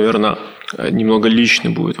такой, наверное, немного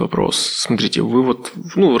личный будет вопрос. Смотрите, вы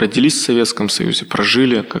родились в Советском Союзе,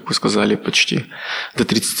 прожили, как вы сказали, почти до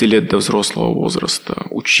 30 лет, до взрослого возраста,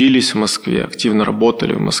 учились в Москве, активно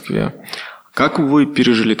работали в Москве. Как вы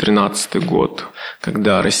пережили 13-й год,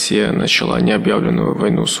 когда Россия начала необъявленную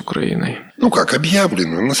войну с Украиной? Как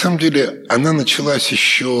объявленную? На самом деле, она началась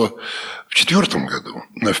еще в 2004 году,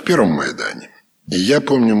 в Первом Майдане. И я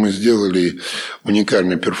помню, мы сделали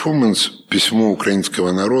уникальный перформанс «Письмо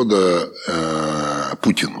украинского народа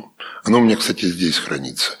Путину». Оно у меня, кстати, здесь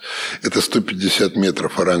хранится. Это 150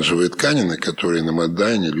 метров оранжевой ткани, на которой на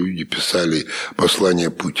Майдане люди писали послание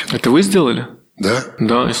Путину. Это вы сделали? Да.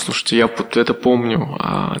 Да, и слушайте, я это помню,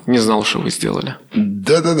 а не знал, что вы сделали.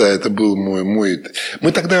 Да, это был мой...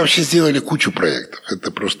 Мы тогда вообще сделали кучу проектов. Это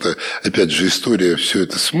просто, опять же, история все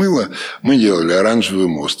это смыла. Мы делали оранжевый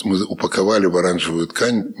мост. Мы упаковали в оранжевую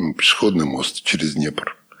ткань пешеходный мост через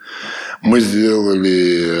Днепр. Мы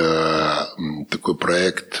сделали такой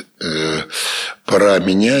проект «Пора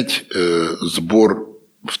менять сбор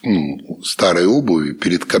старой обуви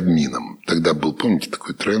перед Кабмином. Тогда был, помните,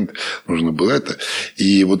 такой тренд, нужно было это.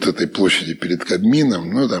 И вот этой площади перед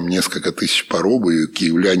Кабмином, там несколько тысяч пар обуви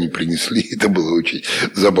киевляне принесли. Это было очень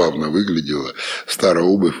забавно выглядело. Старая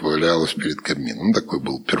обувь валялась перед Кабмином. Такой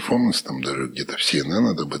был перформанс, там даже где-то в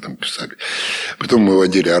CNN об этом писали. Потом мы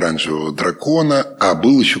водили оранжевого дракона. А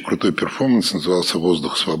был еще крутой перформанс, назывался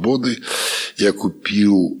 «Воздух свободы». Я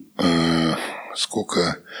купил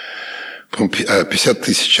 50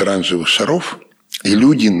 тысяч оранжевых шаров, и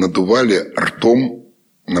люди надували ртом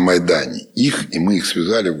на Майдане их, и мы их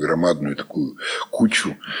связали в громадную такую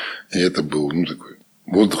кучу. И это был такой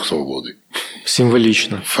воздух свободы.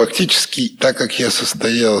 Символично. Фактически, так как я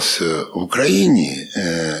состоялся в Украине,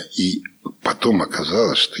 и потом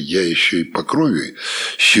оказалось, что я еще и по крови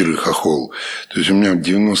щирый хохол. То есть у меня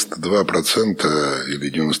 92% или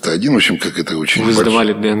 91%, в общем, как это очень... Вы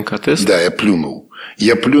сдавали ДНК-тест? Да, я плюнул.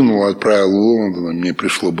 Отправил в Лондон, мне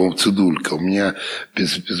пришло цедулька. У меня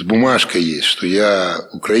с бумажкой есть, что я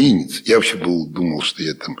украинец. Я вообще думал, что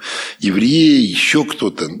я там еврей, еще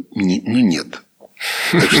кто-то. Нет.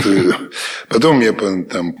 Так что потом я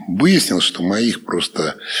там выяснил, что моих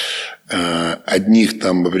просто одних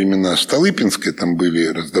там во времена Столыпинской там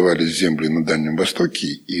раздавались земли на Дальнем Востоке,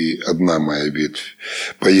 и одна моя ветвь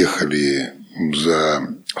поехали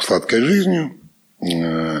за сладкой жизнью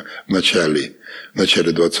в начале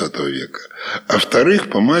 20 века. А вторых,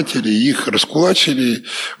 по матери, их раскулачили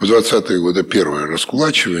в 20-е годы, первое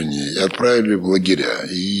раскулачивание, и отправили в лагеря.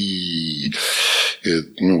 И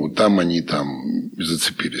там они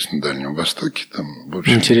зацепились на Дальнем Востоке. В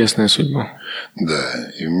общем, интересная судьба.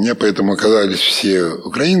 Да. И у меня поэтому оказались все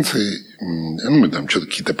украинцы. Мы там что-то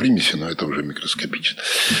какие-то примеси, но это уже микроскопично.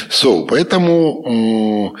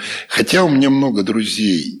 Поэтому, хотя у меня много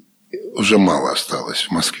друзей, уже мало осталось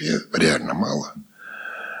в Москве, реально мало.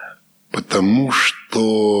 Потому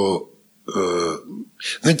что,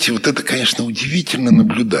 знаете, вот это, конечно, удивительно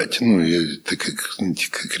наблюдать. Ты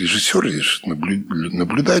как режиссер,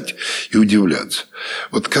 наблюдать и удивляться.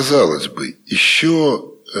 Вот, казалось бы,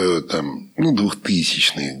 еще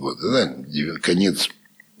 2000-е годы, да, конец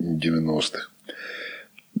 90-х.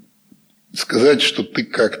 Сказать, что ты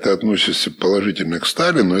как-то относишься положительно к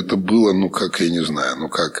Сталину, это было, как, я не знаю,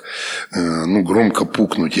 громко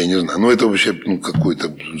пукнуть, я не знаю. Это вообще,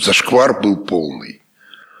 какой-то зашквар был полный.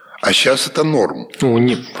 А сейчас это норм. У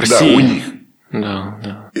них, в России. Да, у них. Да.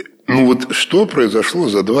 Что произошло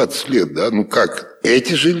за 20 лет, да? Как?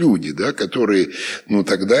 Эти же люди, да, которые,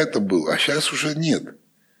 тогда это было, а сейчас уже нет.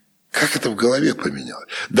 Как это в голове поменялось?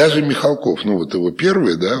 Даже Михалков, его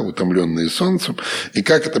первый, да, «Утомленные солнцем», и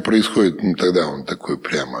как это происходит, тогда он такой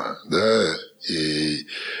прямо, да, и...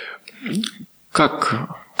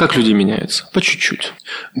 Как люди меняются? По чуть-чуть.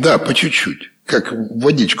 Да, по чуть-чуть. Как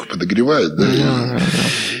водичку подогревают, да. Да.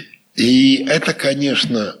 И это,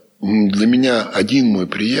 конечно, для меня один мой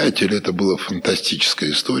приятель, это была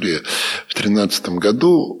фантастическая история. В 2013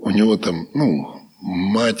 году у него там,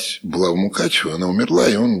 мать была в Мукачево, она умерла,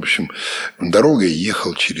 и он, в общем, дорогой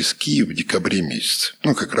ехал через Киев в декабре месяце.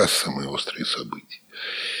 Как раз самые острые события.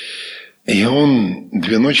 И он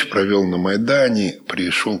 2 ночи провел на Майдане,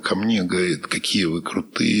 пришел ко мне, говорит, какие вы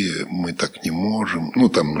крутые, мы так не можем.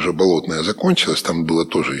 Там уже Болотная закончилась, там было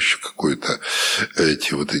тоже еще какое-то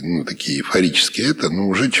такие эйфорические но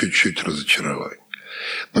уже чуть-чуть разочарование.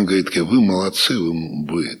 Он говорит, вы молодцы,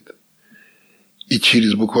 вы это. И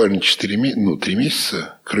через буквально 3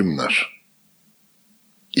 месяца Крым наш.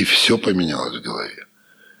 И все поменялось в голове.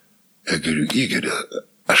 Я говорю, Игорь,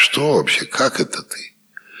 а что вообще, как это ты?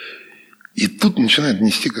 И тут начинает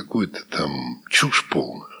нести какую-то там чушь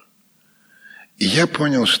полную. И я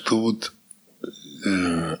понял, что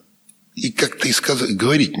и как-то и сказать,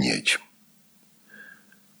 говорить не о чем.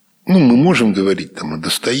 Мы можем говорить там о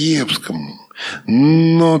Достоевском,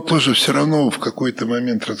 но тоже все равно в какой-то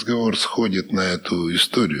момент разговор сходит на эту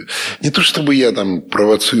историю. Не то чтобы я там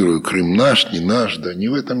провоцирую Крым наш, не наш, да, не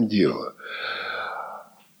в этом дело.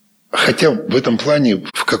 Хотя в этом плане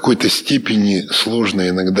в какой-то степени сложно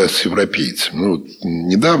иногда с европейцами.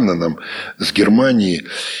 Недавно нам с Германии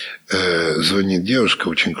звонит девушка,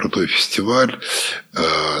 очень крутой фестиваль,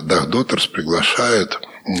 Дах Дотерс приглашают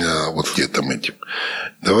летом этим.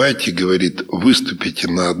 Давайте, говорит, выступите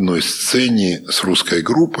на одной сцене с русской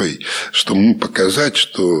группой, чтобы показать,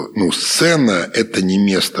 что сцена – это не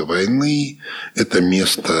место войны, это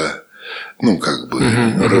место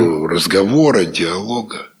разговора,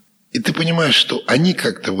 диалога. И ты понимаешь, что они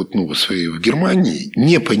как-то в Германии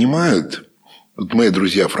не понимают, мои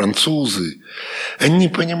друзья французы, они не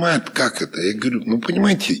понимают, как это. Я говорю,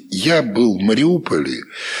 понимаете, я был в Мариуполе,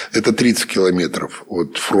 это 30 километров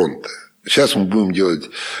от фронта. Сейчас мы будем делать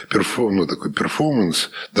такой перформанс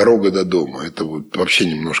 «Дорога до дома». Это вообще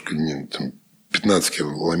немножко 15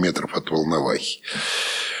 километров от Волновахи.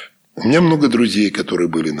 У меня много друзей, которые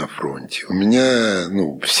были на фронте. У меня,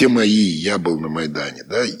 все мои, я был на Майдане,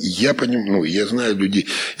 да, и я понимаю, я знаю людей,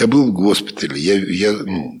 я был в госпитале,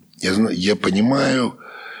 я понимаю,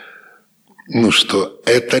 что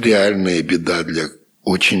это реальная беда для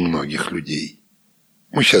очень многих людей.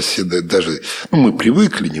 Мы сейчас все даже, мы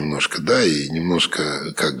привыкли немножко, да, и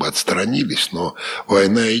немножко отстранились, но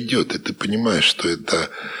война идет, и ты понимаешь, что это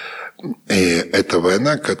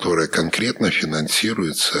война, которая конкретно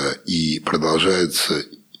финансируется и продолжается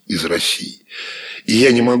из России. И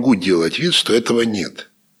я не могу делать вид, что этого нет.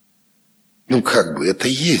 Это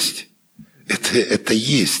есть. Это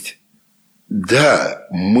есть. Да,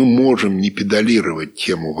 мы можем не педалировать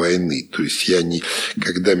тему войны. То есть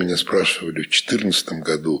когда меня спрашивали в 2014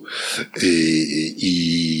 году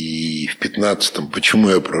и в 2015, почему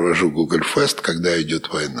я провожу Google Fest, когда идет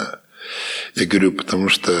война, я говорю, потому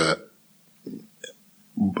что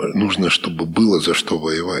нужно, чтобы было за что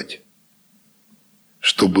воевать.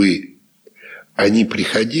 Чтобы они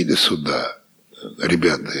приходили сюда,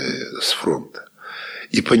 ребята с фронта,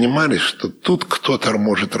 и понимали, что тут кто-то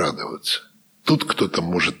может радоваться, тут кто-то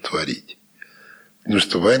может творить. Потому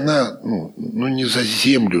что война, не за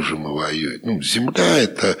землю же мы воюем. Земля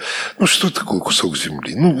это, что такое кусок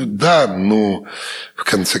земли? Да, но в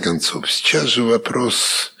конце концов, сейчас же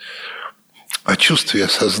вопрос о чувстве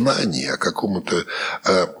осознания, о каком-то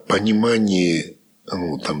понимании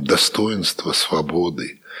достоинства,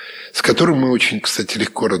 свободы, с которым мы очень, кстати,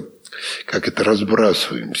 легко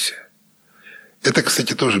разбрасываемся. Это,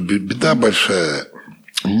 кстати, тоже беда большая.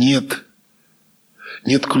 Нет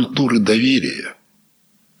культуры доверия.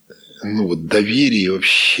 Доверия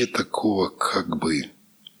вообще такого, как бы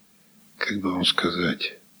вам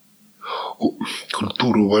сказать,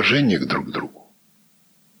 культуры уважения друг к другу.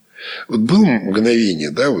 Было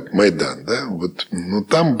мгновение, да, Майдан, да, но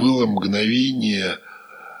там было мгновение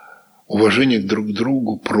уважения друг к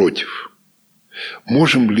другу против.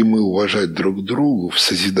 Можем ли мы уважать друг друга в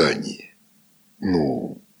созидании?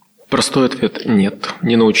 Простой ответ – нет,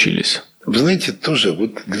 не научились. Вы знаете, тоже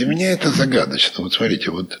для меня это загадочно.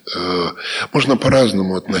 Смотрите, можно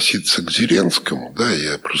по-разному относиться к Зеленскому, да,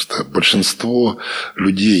 большинство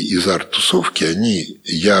людей из арт-тусовки, они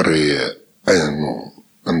ярые,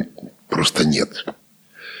 просто нет.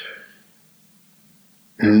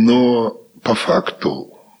 Но по факту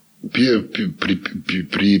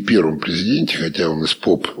при первом президенте, хотя он из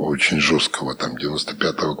поп очень жесткого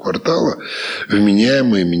 95-го квартала,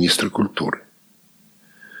 вменяемые министры культуры.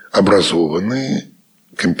 Образованные,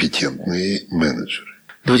 компетентные менеджеры.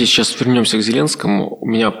 Давайте сейчас вернемся к Зеленскому. У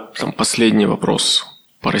меня последний вопрос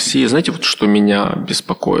по России. Знаете, что меня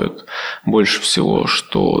беспокоит больше всего?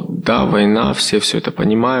 Что да, война, все это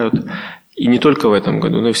понимают. И не только в этом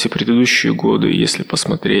году, но и все предыдущие годы, если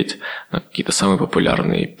посмотреть на какие-то самые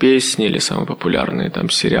популярные песни или самые популярные там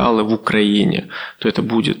сериалы в Украине, то это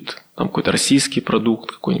будет там какой-то российский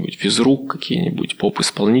продукт, какой-нибудь физрук, какие-нибудь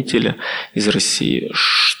поп-исполнители из России.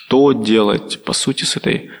 Что делать, по сути, с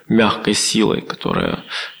этой мягкой силой, которая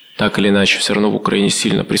так или иначе все равно в Украине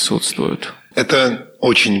сильно присутствует? Это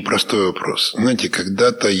очень непростой вопрос. Знаете,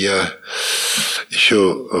 когда-то я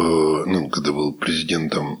еще, когда был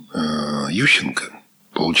президентом Ющенко,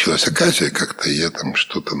 получилась оказия, как-то я там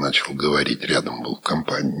что-то начал говорить, рядом был в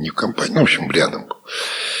компании, не в компании, в общем, рядом был.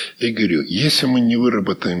 Я говорю, если мы не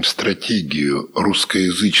выработаем стратегию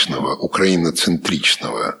русскоязычного,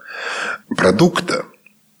 украиноцентричного продукта,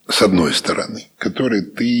 с одной стороны, который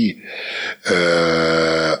ты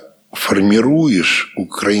формируешь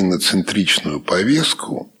украиноцентричную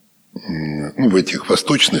повестку в этих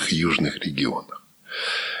восточных и южных регионах.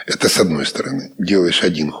 Это с одной стороны. Делаешь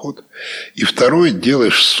один ход. И второй,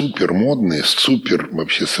 делаешь супер модный, супер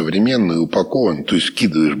вообще современный, упакован, то есть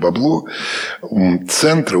вкидываешь бабло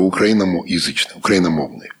центры украиноязычные,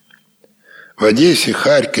 украиномовные. В Одессе,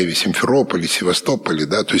 Харькове, Симферополе, Севастополе,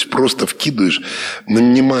 да, то есть просто вкидываешь,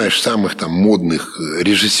 нанимаешь самых там модных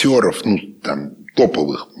режиссеров,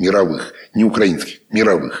 топовых, мировых, не украинских,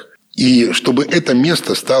 мировых. И чтобы это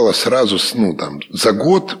место стало сразу, за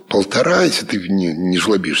год-полтора, если ты не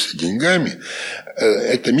жлобишься деньгами,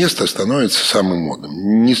 это место становится самым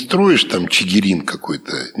модным. Не строишь там Чигирин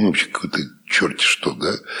какой-то, вообще какой-то черти что,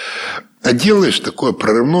 да, а делаешь такое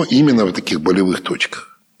прорывное именно в таких болевых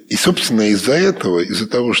точках. И, собственно, из-за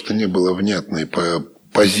того, что не было внятной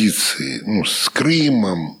позиции с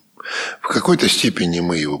Крымом, в какой-то степени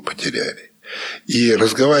мы его потеряли. И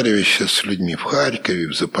разговаривая сейчас с людьми в Харькове,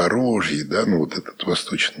 в Запорожье, да, этот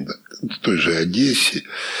восточный, да, в той же Одессе,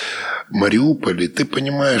 Мариуполе, ты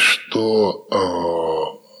понимаешь,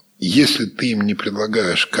 что если ты им не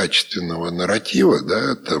предлагаешь качественного нарратива,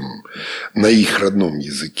 да, там, на их родном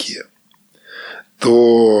языке,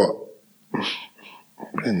 то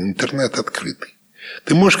интернет открытый.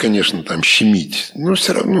 Ты можешь, конечно, там щемить, но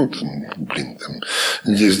все равно,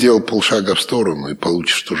 сделал полшага в сторону и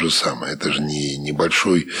получишь то же самое. Это же не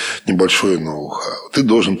небольшое ноу-хау. Ты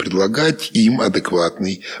должен предлагать им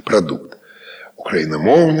адекватный продукт.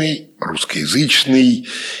 Украиномовный, русскоязычный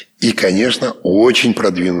и, конечно, очень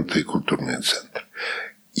продвинутый культурный центр.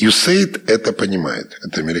 USAID это понимает,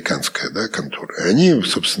 это американская, да, контора. И они,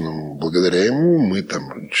 собственно, благодаря ему мы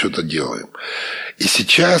там что-то делаем. И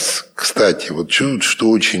сейчас, кстати, что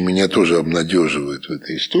очень меня тоже обнадеживает в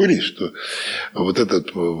этой истории, что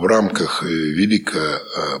этот в рамках великая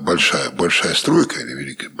большая стройка или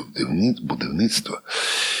великое будівництво,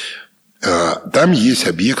 там есть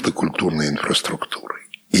объекты культурной инфраструктуры.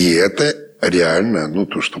 И это реально,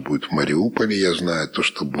 то, что будет в Мариуполе, я знаю, то,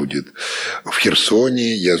 что будет в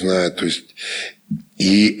Херсоне, я знаю, то есть...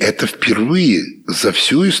 И это впервые за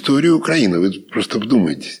всю историю Украины, вы просто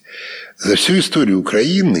вдумайтесь, за всю историю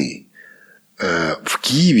Украины в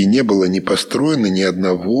Киеве не было не построено ни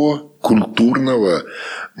одного культурного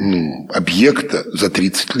объекта за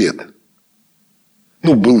 30 лет.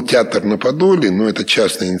 Был театр на Подоле, но это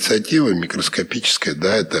частная инициатива, микроскопическая,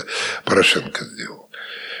 да, это Порошенко сделал.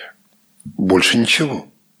 Больше ничего.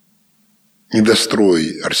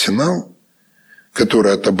 Недострой Арсенал,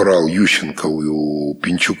 который отобрал Ющенко у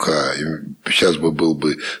Пинчука, и сейчас был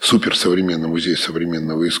бы суперсовременный музей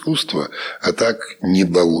современного искусства, а так не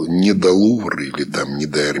до Лувр или там не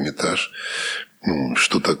до Эрмитаж.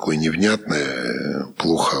 Что такое невнятное,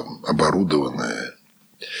 плохо оборудованное,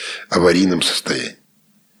 аварийном состоянии.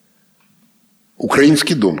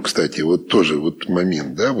 Украинский дом, кстати, тоже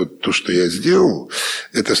момент, да, то, что я сделал,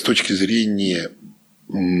 это с точки зрения,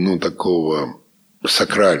 такого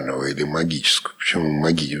сакрального или магического.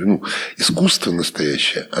 Почему искусство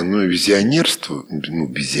настоящее, оно визионерство,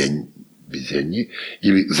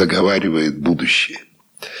 или заговаривает будущее.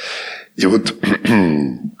 И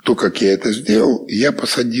то, как я это сделал, я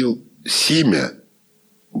посадил семя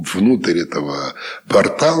внутрь этого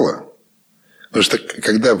портала. Потому что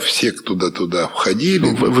когда все туда входили...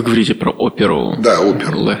 Вы говорите про оперу. Да,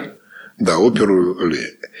 оперу. Да, оперу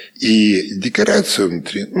Ле. И декорация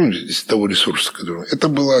внутри, из того ресурса, который... Это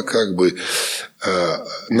было как бы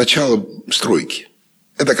начало стройки.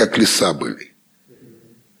 Это как леса были.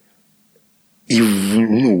 И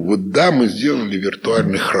мы сделали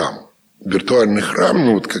виртуальный храм. Виртуальный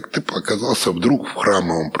храм, как ты оказался вдруг в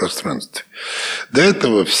храмовом пространстве. До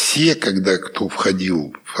этого все, кто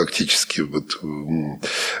входил фактически в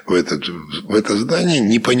это здание,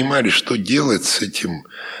 не понимали, что делать с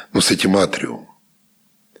этим атриумом.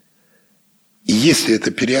 И если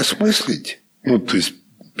это переосмыслить, то есть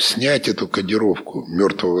снять эту кодировку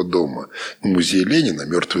 «Мертвого дома». Музей Ленина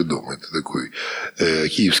 «Мертвый дом» – это такой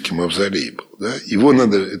киевский мавзолей был. Да? Его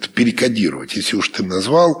надо это перекодировать. Если уж ты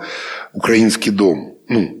назвал «Украинский дом»,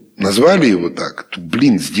 назвали его так, то,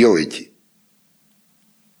 сделайте.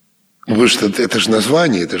 Потому что это же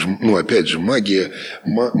название, это же, опять же, магия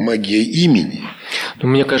имени.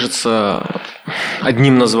 Мне кажется,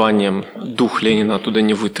 одним названием дух Ленина оттуда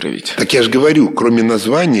не вытравить. Так я же говорю, кроме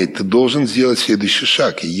названия ты должен сделать следующий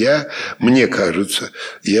шаг. И мне кажется,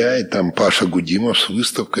 я и там Паша Гудимов с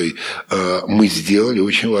выставкой, мы сделали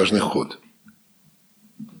очень важный ход.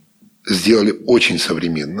 Сделали очень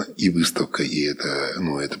современно и выставка, и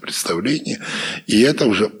это представление. И это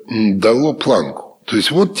уже дало планку. То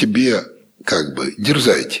есть вот тебе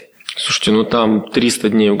дерзайте. Слушайте, там 300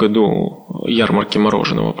 дней в году ярмарки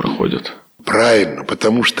мороженого проходят. Правильно,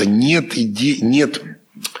 потому что нет идеи,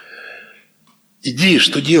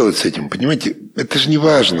 что делать с этим, понимаете? Это же не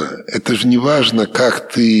важно, как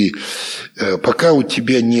ты... Пока у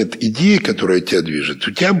тебя нет идеи, которая тебя движет,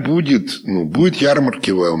 у тебя будет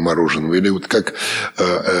ярмарки мороженого. Или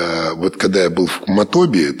когда я был в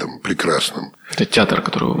Мотобе, там, прекрасном. Это театр,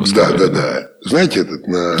 который вы сказали. Да. Знаете, этот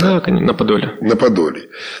на Подоле. На Подоле.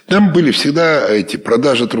 Там были всегда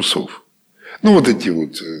продажи трусов.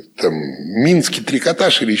 Там минский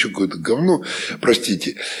трикотаж или еще какое-то говно,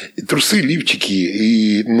 простите. И трусы, лифчики,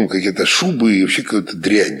 и какие-то шубы, и вообще какая-то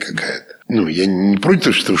дрянь какая-то. Я не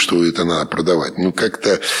против, что это надо продавать. Но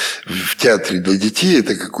как-то в театре для детей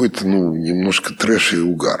это какой-то, немножко трэш и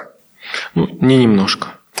угар. Не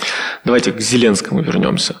немножко. Давайте к Зеленскому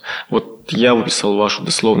вернемся. Я выписал вашу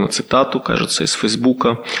дословно цитату, кажется, из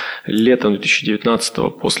Фейсбука. Летом 2019-го,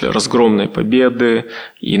 после разгромной победы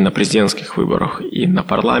и на президентских выборах, и на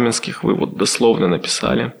парламентских, вы дословно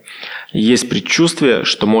написали: «Есть предчувствие,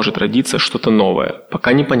 что может родиться что-то новое,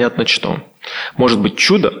 пока непонятно что. Может быть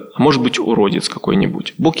чудо, а может быть уродец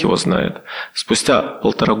какой-нибудь. Бог его знает. Спустя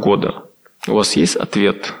 1,5 года у вас есть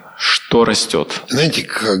ответ, что растет?» Знаете,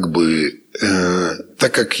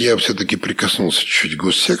 так как я все-таки прикоснулся чуть-чуть к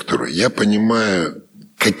госсектору, я понимаю,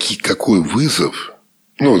 какой вызов.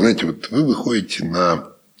 Знаете, вы выходите на...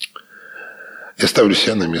 Я ставлю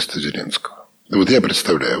себя на место Зеленского. Я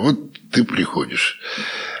представляю, ты приходишь,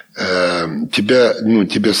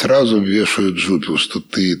 тебя сразу вешают жупел, что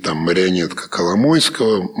ты там марионетка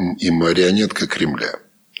Коломойского и марионетка Кремля.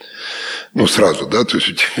 Сразу, да, то есть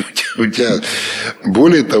у тебя,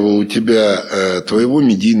 более того, у тебя твоего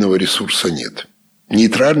медийного ресурса нет.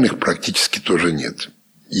 Нейтральных практически тоже нет.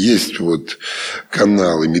 Есть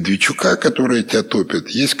каналы Медведчука, которые тебя топят,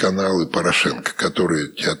 есть каналы Порошенко, которые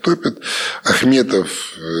тебя топят.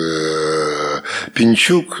 Ахметов,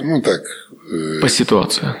 Пинчук, по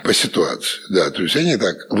ситуации. По ситуации, да, то есть они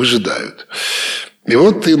так выжидают. И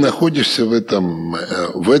ты находишься в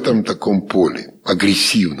этом таком поле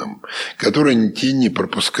агрессивном, которое тебе не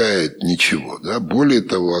пропускает ничего. Да? Более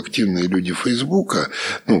того, активные люди Фейсбука,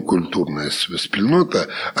 культурная спільнота,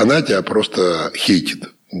 она тебя просто хейтит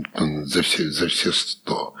за все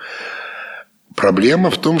 100. Проблема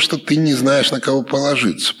в том, что ты не знаешь, на кого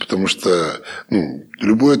положиться, потому что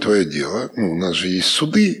любое твое дело, у нас же есть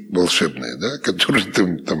суды волшебные, да, которые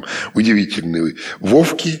там удивительные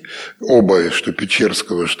Вовки, оба, что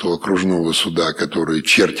Печерского, что окружного суда, которые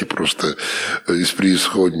черти просто из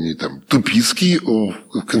преисподней, Тупицкий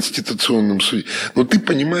в Конституционном суде. Но ты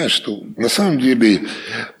понимаешь, что на самом деле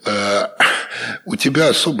у тебя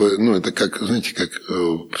особо, это как, знаете, как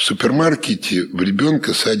в супермаркете в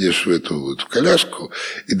ребенка садишь в эту коляску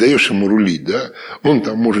и даешь ему рулить, да? Он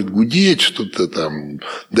там может гудеть, что-то там,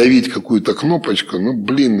 давить какую-то кнопочку, у него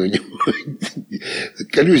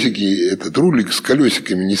колесики, этот рулик с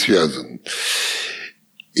колесиками не связан.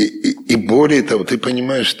 И более того, ты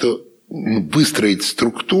понимаешь, что выстроить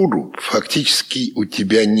структуру фактически у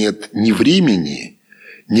тебя нет ни времени,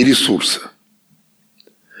 ни ресурса.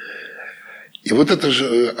 И это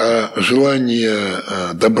же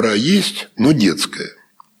желание добра есть, но детское.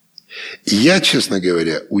 И я, честно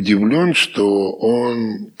говоря, удивлен, что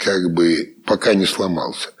он пока не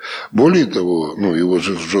сломался. Более того, его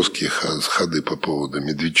жесткие ходы по поводу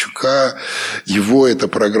Медведчука, его эта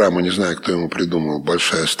программа, не знаю, кто ему придумал,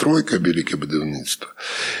 «Большая стройка», «Великое будівництво»,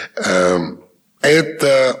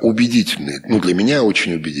 это убедительные, для меня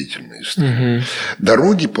очень убедительные истории. Угу.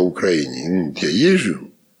 Дороги по Украине, я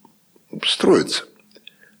езжу, строится.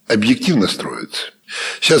 Объективно строится.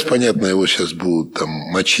 Сейчас, понятно, его сейчас будут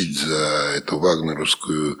мочить за эту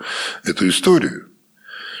вагнеровскую историю.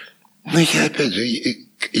 Но я, опять же,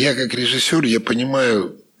 я как режиссер, я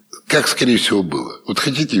понимаю, как, скорее всего, было. Вот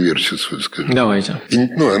хотите версию свою скажу? Давайте.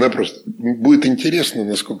 Она просто будет интересно,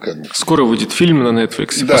 насколько она... Скоро выйдет фильм на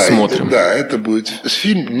Netflix, да, посмотрим. Да, это будет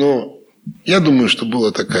фильм, но я думаю, что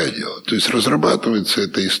было такое дело. То есть разрабатывается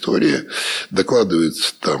эта история,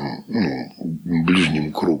 докладывается там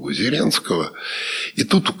ближнему кругу Зеленского, и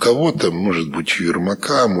тут у кого-то, может быть, у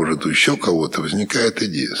Ермака, может, у еще кого-то возникает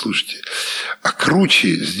идея. Слушайте, а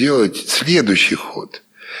круче сделать следующий ход.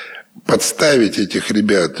 Подставить этих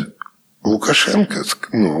ребят Лукашенко,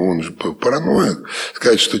 он же параноик,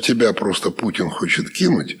 сказать, что тебя просто Путин хочет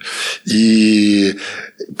кинуть, и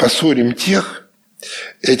поссорим тех,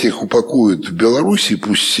 этих упакуют в Беларуси,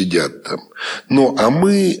 пусть сидят там.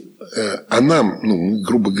 Мы,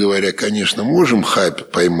 грубо говоря, конечно, можем хайп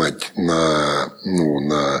поймать на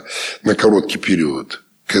короткий период,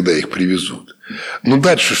 когда их привезут. Но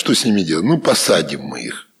дальше что с ними делать? Посадим мы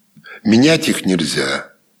их. Менять их нельзя.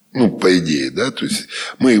 По идее, да. То есть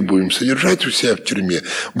мы их будем содержать у себя в тюрьме.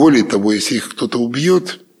 Более того, если их кто-то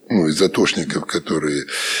убьет, из атошников, которые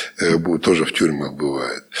тоже в тюрьмах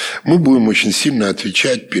бывают, мы будем очень сильно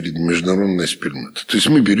отвечать перед международной спільнотой. То есть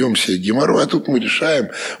мы берем себе геморрой, а тут мы решаем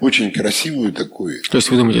очень красивую такую... То есть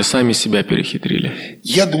вы думаете, сами себя перехитрили?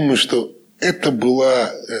 Я думаю, что это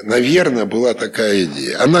наверное, была такая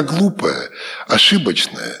идея. Она глупая,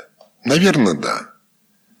 ошибочная. Наверное, да.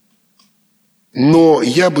 Но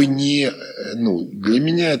я бы не... для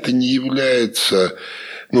меня это не является...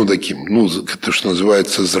 то, что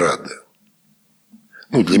называется зрада.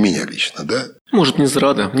 Для меня лично, да? Может, не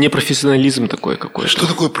зрада, не профессионализм такой какой-то. Что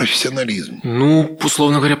такое профессионализм?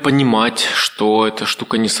 Условно говоря, понимать, что эта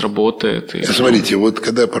штука не сработает. Смотрите, вот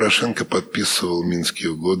когда Порошенко подписывал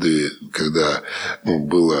Минские угоды, когда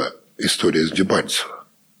была история с Дебальцево.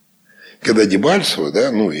 Когда Дебальцево,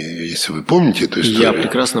 да, если вы помните эту историю... Я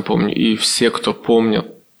прекрасно помню. И все, кто помнят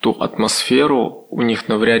ту атмосферу, у них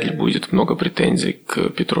навряд ли будет много претензий к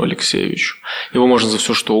Петру Алексеевичу. Его можно за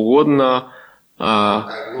все что угодно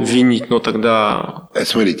винить, но тогда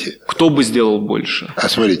смотрите, кто бы сделал больше?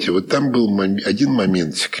 Смотрите, вот там был один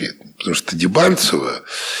момент секретный. Потому что Дебальцево,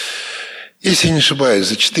 если я не ошибаюсь,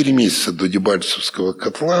 за 4 месяца до Дебальцевского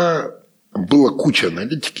котла была куча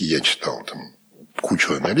аналитики, я читал там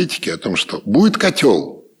кучу аналитики о том, что будет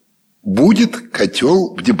котел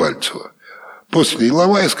в Дебальцево. После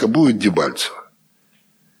Иловайска будет Дебальцево.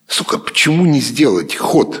 Сука, почему не сделать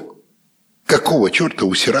ход? Какого черта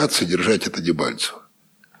усираться, держать это Дебальцево?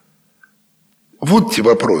 Вот тебе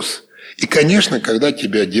вопрос. И, конечно, когда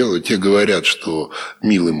тебе говорят, что,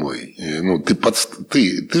 милый мой,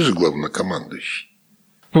 ты же главнокомандующий.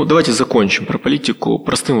 Давайте закончим про политику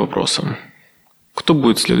простым вопросом. Кто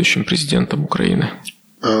будет следующим президентом Украины?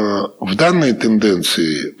 В данной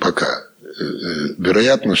тенденции пока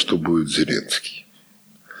вероятно, что будет Зеленский.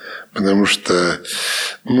 Потому что,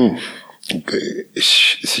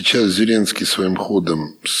 сейчас Зеленский своим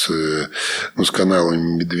ходом с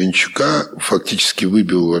каналами Медведчука фактически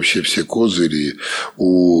выбил вообще все козыри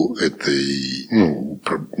у этой,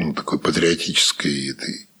 такой патриотической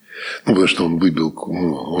потому что он выбил,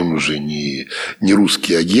 он уже не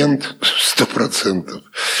русский агент 100%.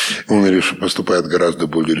 Он поступает гораздо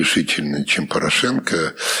более решительно, чем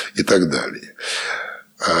Порошенко и так далее.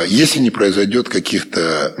 Если не произойдет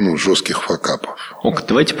каких-то жестких факапов.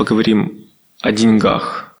 Давайте поговорим о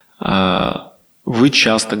деньгах. Вы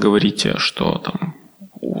часто говорите, что там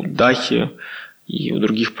у Дахи и у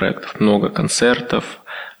других проектов много концертов,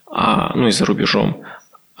 и за рубежом.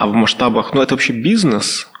 А в масштабах, это вообще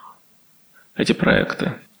бизнес, эти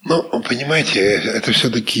проекты? Понимаете, это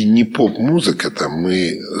все-таки не поп-музыка, там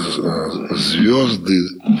мы звезды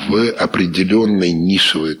в определенной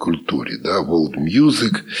нишевой культуре, да, world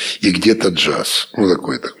music и где-то джаз.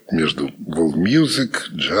 Такой между world music,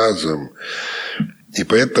 джазом. И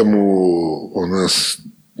поэтому у нас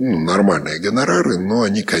нормальные гонорары, но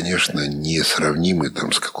они, конечно, не сравнимы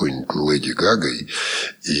с какой-нибудь Леди Гагой,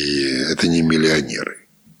 и это не миллионеры.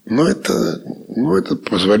 Но это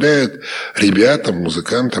позволяет ребятам,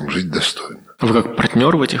 музыкантам жить достойно. Вы как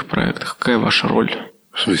партнер в этих проектах? Какая ваша роль?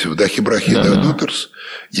 В смысле, в Дахи-Брахи и Дотерс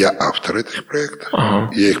я автор этих проектов.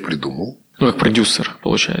 Ага. Я их придумал. Как продюсер,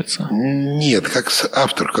 получается? Нет, как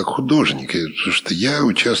автор, как художник. Потому что я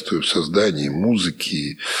участвую в создании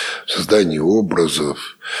музыки, в создании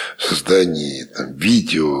образов, в создании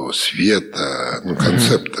видео, света,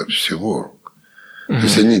 концепта, всего. То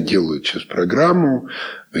есть они делают сейчас программу,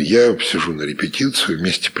 я сижу на репетицию,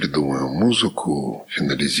 вместе придумываем музыку,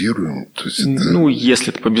 финализируем. То есть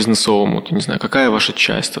если это по-бизнесовому, то не знаю, какая ваша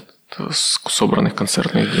часть от собранных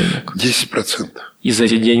концертных денег? 10%. И за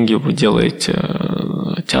эти деньги вы делаете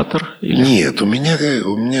театр? Или... Нет,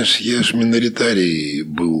 я же миноритарий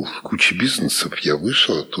был в куче бизнесов, я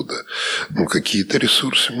вышел оттуда. Какие-то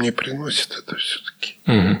ресурсы мне приносят это все-таки.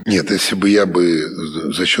 Угу. Нет, если бы я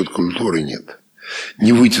за счет культуры, нет.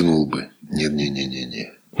 Не вытянул бы. Не.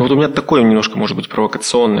 У меня такой немножко, может быть,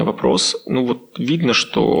 провокационный вопрос. Видно,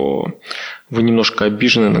 что вы немножко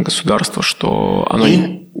обижены на государство, что оно...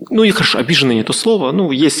 И хорошо, обижены не то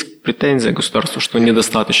слово. Есть претензия государства, что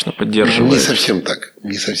недостаточно поддерживает. Не совсем так.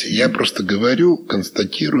 Не совсем. Я просто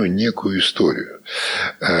констатирую некую историю.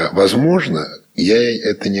 Возможно, я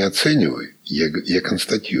это не оцениваю, я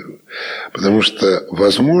констатирую. Потому что,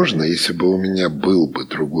 возможно, если бы у меня был бы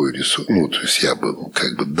другой ресурс, то есть я бы,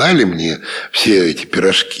 дали мне все эти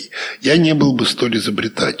пирожки, я не был бы столь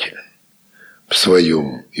изобретателен в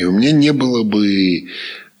своем. И у меня не было бы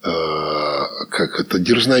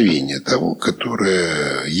дерзновение того,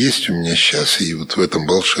 которое есть у меня сейчас, и в этом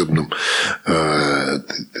волшебном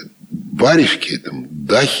варежке, этом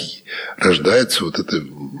дахе рождается это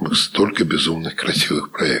столько безумных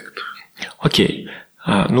красивых проектов. Окей.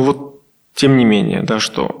 Тем не менее,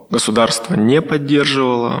 что государство не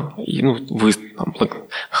поддерживало, и, вы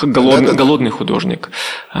голодный художник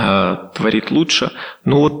творит лучше.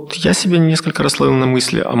 Я себя несколько раз ловил на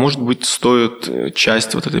мысли, а может быть, стоит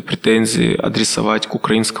часть этой претензии адресовать к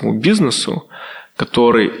украинскому бизнесу,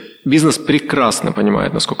 который бизнес прекрасно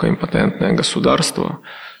понимает, насколько импотентное государство,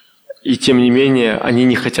 и тем не менее они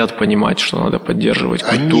не хотят понимать, что надо поддерживать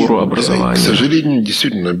культуру, образование. К сожалению,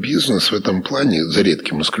 действительно, бизнес в этом плане, за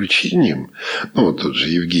редким исключением, тот же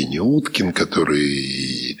Евгений Уткин,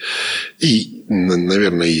 который... И,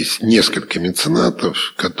 наверное, есть несколько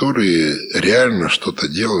меценатов, которые реально что-то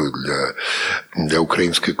делают для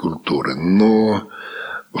украинской культуры. Но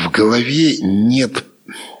в голове нет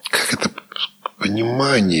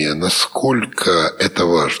понимания, насколько это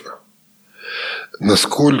важно.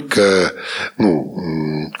 Насколько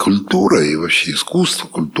культура и вообще искусство,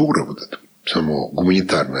 культура, эта сама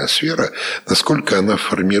гуманитарная сфера, насколько она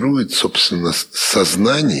формирует, собственно,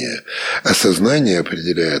 сознание, а сознание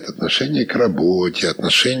определяет отношение к работе,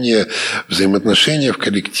 взаимоотношения в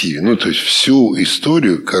коллективе. То есть всю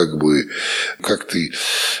историю, как ты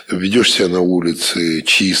ведешь себя на улице,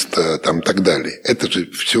 чисто, так далее. Это же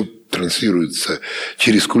все транслируется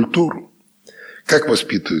через культуру. Как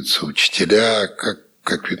воспитываются учителя,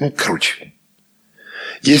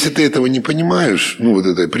 Если ты этого не понимаешь,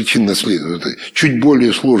 это причинно-следственная, чуть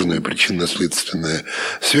более сложная причинно-следственная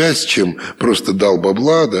связь, чем просто дал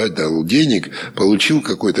бабла, дал денег, получил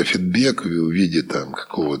какой-то фидбэк в виде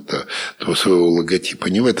какого-то своего логотипа.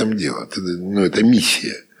 Не в этом дело. Это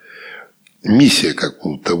миссия. Миссия, как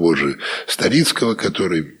у того же Старицкого,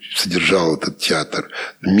 который содержал этот театр.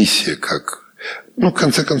 Миссия, как... в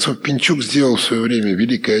конце концов, Пинчук сделал в свое время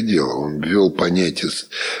великое дело. Он ввел понятие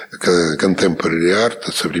contemporary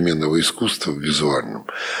art, современного искусства в визуальном,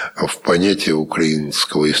 в понятие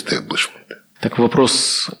украинского истеблишмента. Так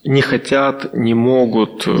вопрос: не хотят, не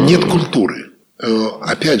могут... Нет культуры.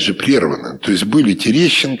 Опять же, прервано. То есть были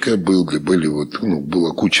Терещенко,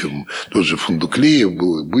 была куча, тот же Фундуклеев,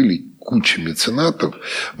 были куча меценатов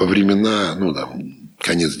во времена,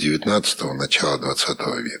 конец 19-го, начало 20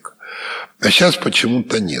 века. А сейчас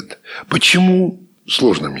почему-то нет. Почему?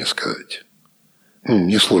 Сложно мне сказать.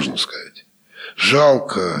 Мне сложно сказать.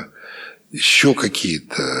 Жалко, еще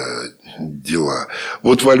какие-то дела.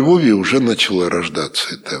 Во Львове уже начала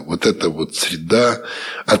рождаться эта среда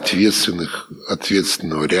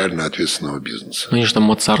ответственного, реально ответственного бизнеса. Они же там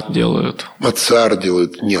Моцарт делают. Моцарт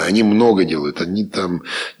делают. Не, они много делают. Они там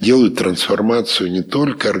делают трансформацию не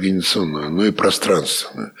только организационную, но и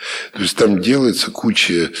пространственную. То есть там делается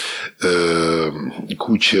куча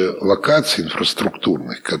локаций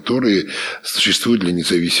инфраструктурных, которые существуют для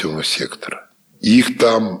независимого сектора. И их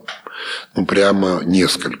там прямо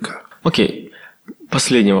несколько. Окей.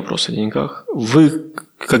 Последний вопрос о деньгах. Вы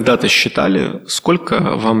когда-то считали, сколько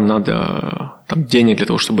вам надо денег для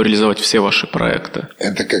того, чтобы реализовать все ваши проекты?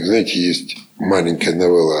 Это как, есть маленькая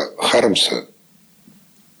новелла Хармса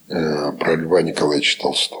про Льва Николаевича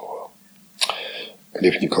Толстого.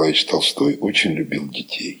 Лев Николаевич Толстой очень любил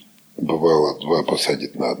детей. Бывало, 2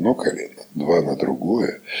 посадит на одно колено, 2 на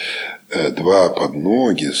другое, 2 под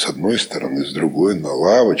ноги с одной стороны, с другой на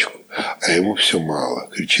лавочку, а ему все мало.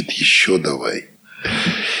 Кричит: еще давай.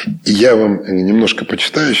 И я вам немножко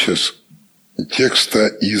почитаю сейчас текста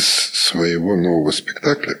из своего нового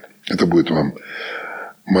спектакля. Это будет вам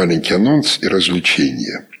маленький анонс и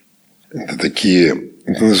развлечение. Это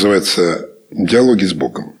называется «Диалоги с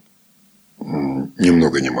Богом». Ни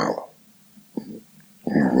много ни мало.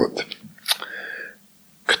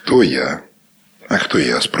 «Кто я? А кто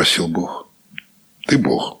я?» – спросил Бог. Ты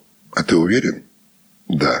Бог. А ты уверен?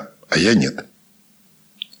 Да. А я нет.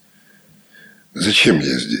 Зачем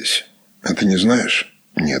я здесь? А ты не знаешь?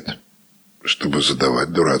 Нет. Чтобы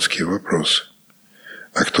задавать дурацкие вопросы.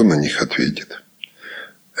 А кто на них ответит?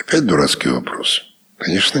 Опять дурацкий вопрос.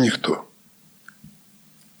 Конечно, никто.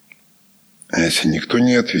 А если никто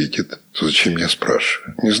не ответит, то зачем я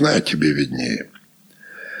спрашиваю? Не знаю, тебе виднее.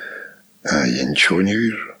 А я ничего не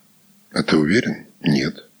вижу. А ты уверен?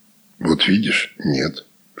 Нет. Вот видишь? Нет.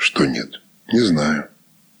 Что нет? Не знаю.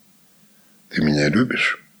 Ты меня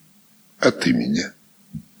любишь? А ты меня?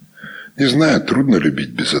 Не знаю, трудно любить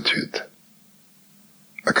без ответа.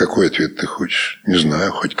 А какой ответ ты хочешь? Не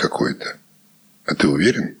знаю, хоть какой-то. А ты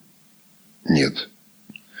уверен? Нет.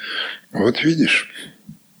 Вот видишь,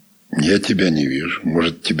 я тебя не вижу.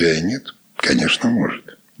 Может, тебя и нет? Конечно,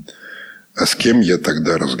 может. А с кем я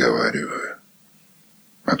тогда разговариваю?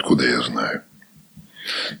 Откуда я знаю?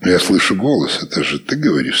 Но я слышу голос, это же ты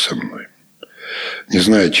говоришь со мной. Не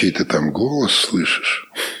знаю, чей ты там голос слышишь.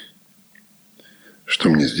 Что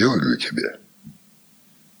мне сделать для тебя?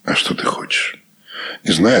 А что ты хочешь?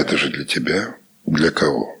 Не знаю, это же для тебя. Для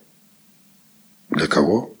кого? Для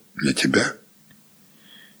кого? Для тебя?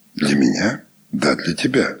 Для меня? Да, для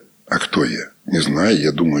тебя. А кто я? Не знаю,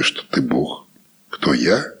 я думаю, что ты Бог. Кто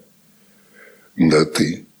я? Да,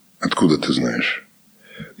 ты. Откуда ты знаешь?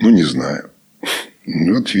 Ну, не знаю.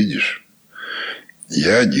 Ну, вот видишь.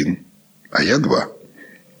 Я один, а я два.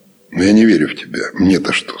 Но я не верю в тебя.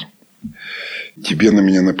 Мне-то что? Тебе на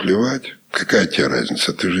меня наплевать? Какая тебе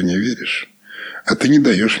разница? Ты же не веришь. А ты не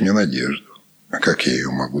даешь мне надежду. А как я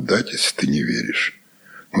ее могу дать, если ты не веришь?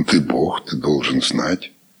 Ну, ты Бог, ты должен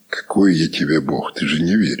знать. Какой я тебе Бог? Ты же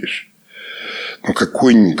не веришь. Ну,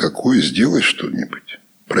 какой-никакой, сделай что-нибудь.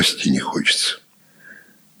 Прости, не хочется.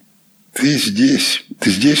 Ты здесь. Ты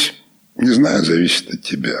здесь? Не знаю, зависит от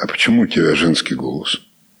тебя. А почему у тебя женский голос?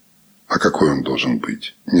 А какой он должен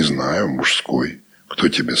быть? Не знаю, мужской. Кто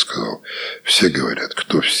тебе сказал? Все говорят.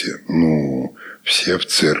 Кто все? Ну, все в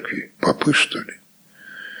церкви. Попы, что ли?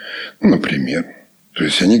 Ну, например. То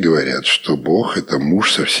есть, они говорят, что Бог – это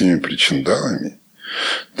муж со всеми причиндалами.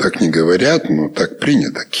 Так не говорят, но так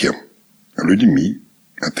принято. Кем? Людьми.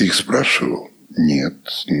 А ты их спрашивал? Нет.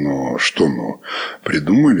 Но что но?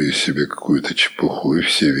 Придумали себе какую-то чепуху, и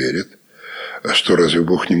все верят. А что, разве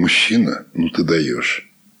Бог не мужчина? Ну, ты даешь.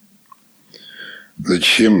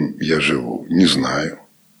 Зачем я живу? Не знаю.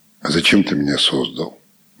 А зачем ты меня создал?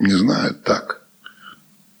 Не знаю. Так.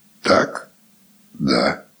 Так?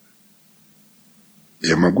 Да.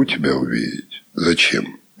 Я могу тебя увидеть?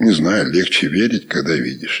 Зачем? Не знаю. Легче верить, когда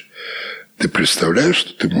видишь. Ты представляешь,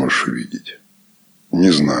 что ты можешь увидеть?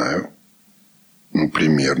 Не знаю. Ну,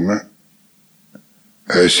 примерно.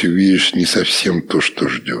 А если увидишь не совсем то, что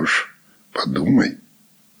ждешь, подумай.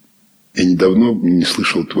 Я недавно не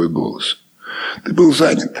слышал твой голос. Ты был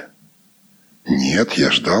занят. Нет,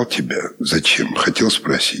 я ждал тебя. Зачем? Хотел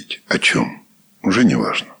спросить. О чем? Уже не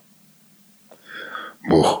важно.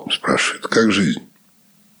 Бог спрашивает, как жизнь?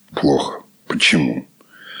 Плохо. Почему?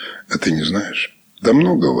 А ты не знаешь? Да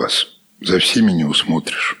много вас. За всеми не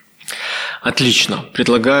усмотришь. Отлично.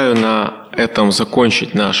 Предлагаю на этом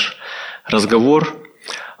закончить наш разговор.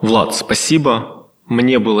 Влад, спасибо.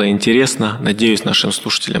 Мне было интересно. Надеюсь, нашим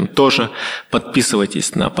слушателям тоже.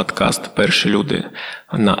 Подписывайтесь на подкаст «Перші люди»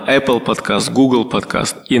 на Apple Podcast, Google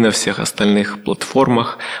Podcast и на всех остальных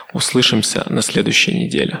платформах. Услышимся на следующей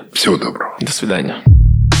неделе. Всего доброго. До свидания.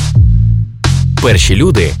 Перші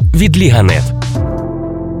люди від Ліга.нет.